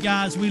 Thank you,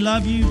 guys. We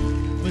love you.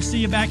 We'll see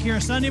you back here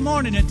Sunday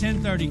morning at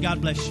 10:30.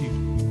 God bless you.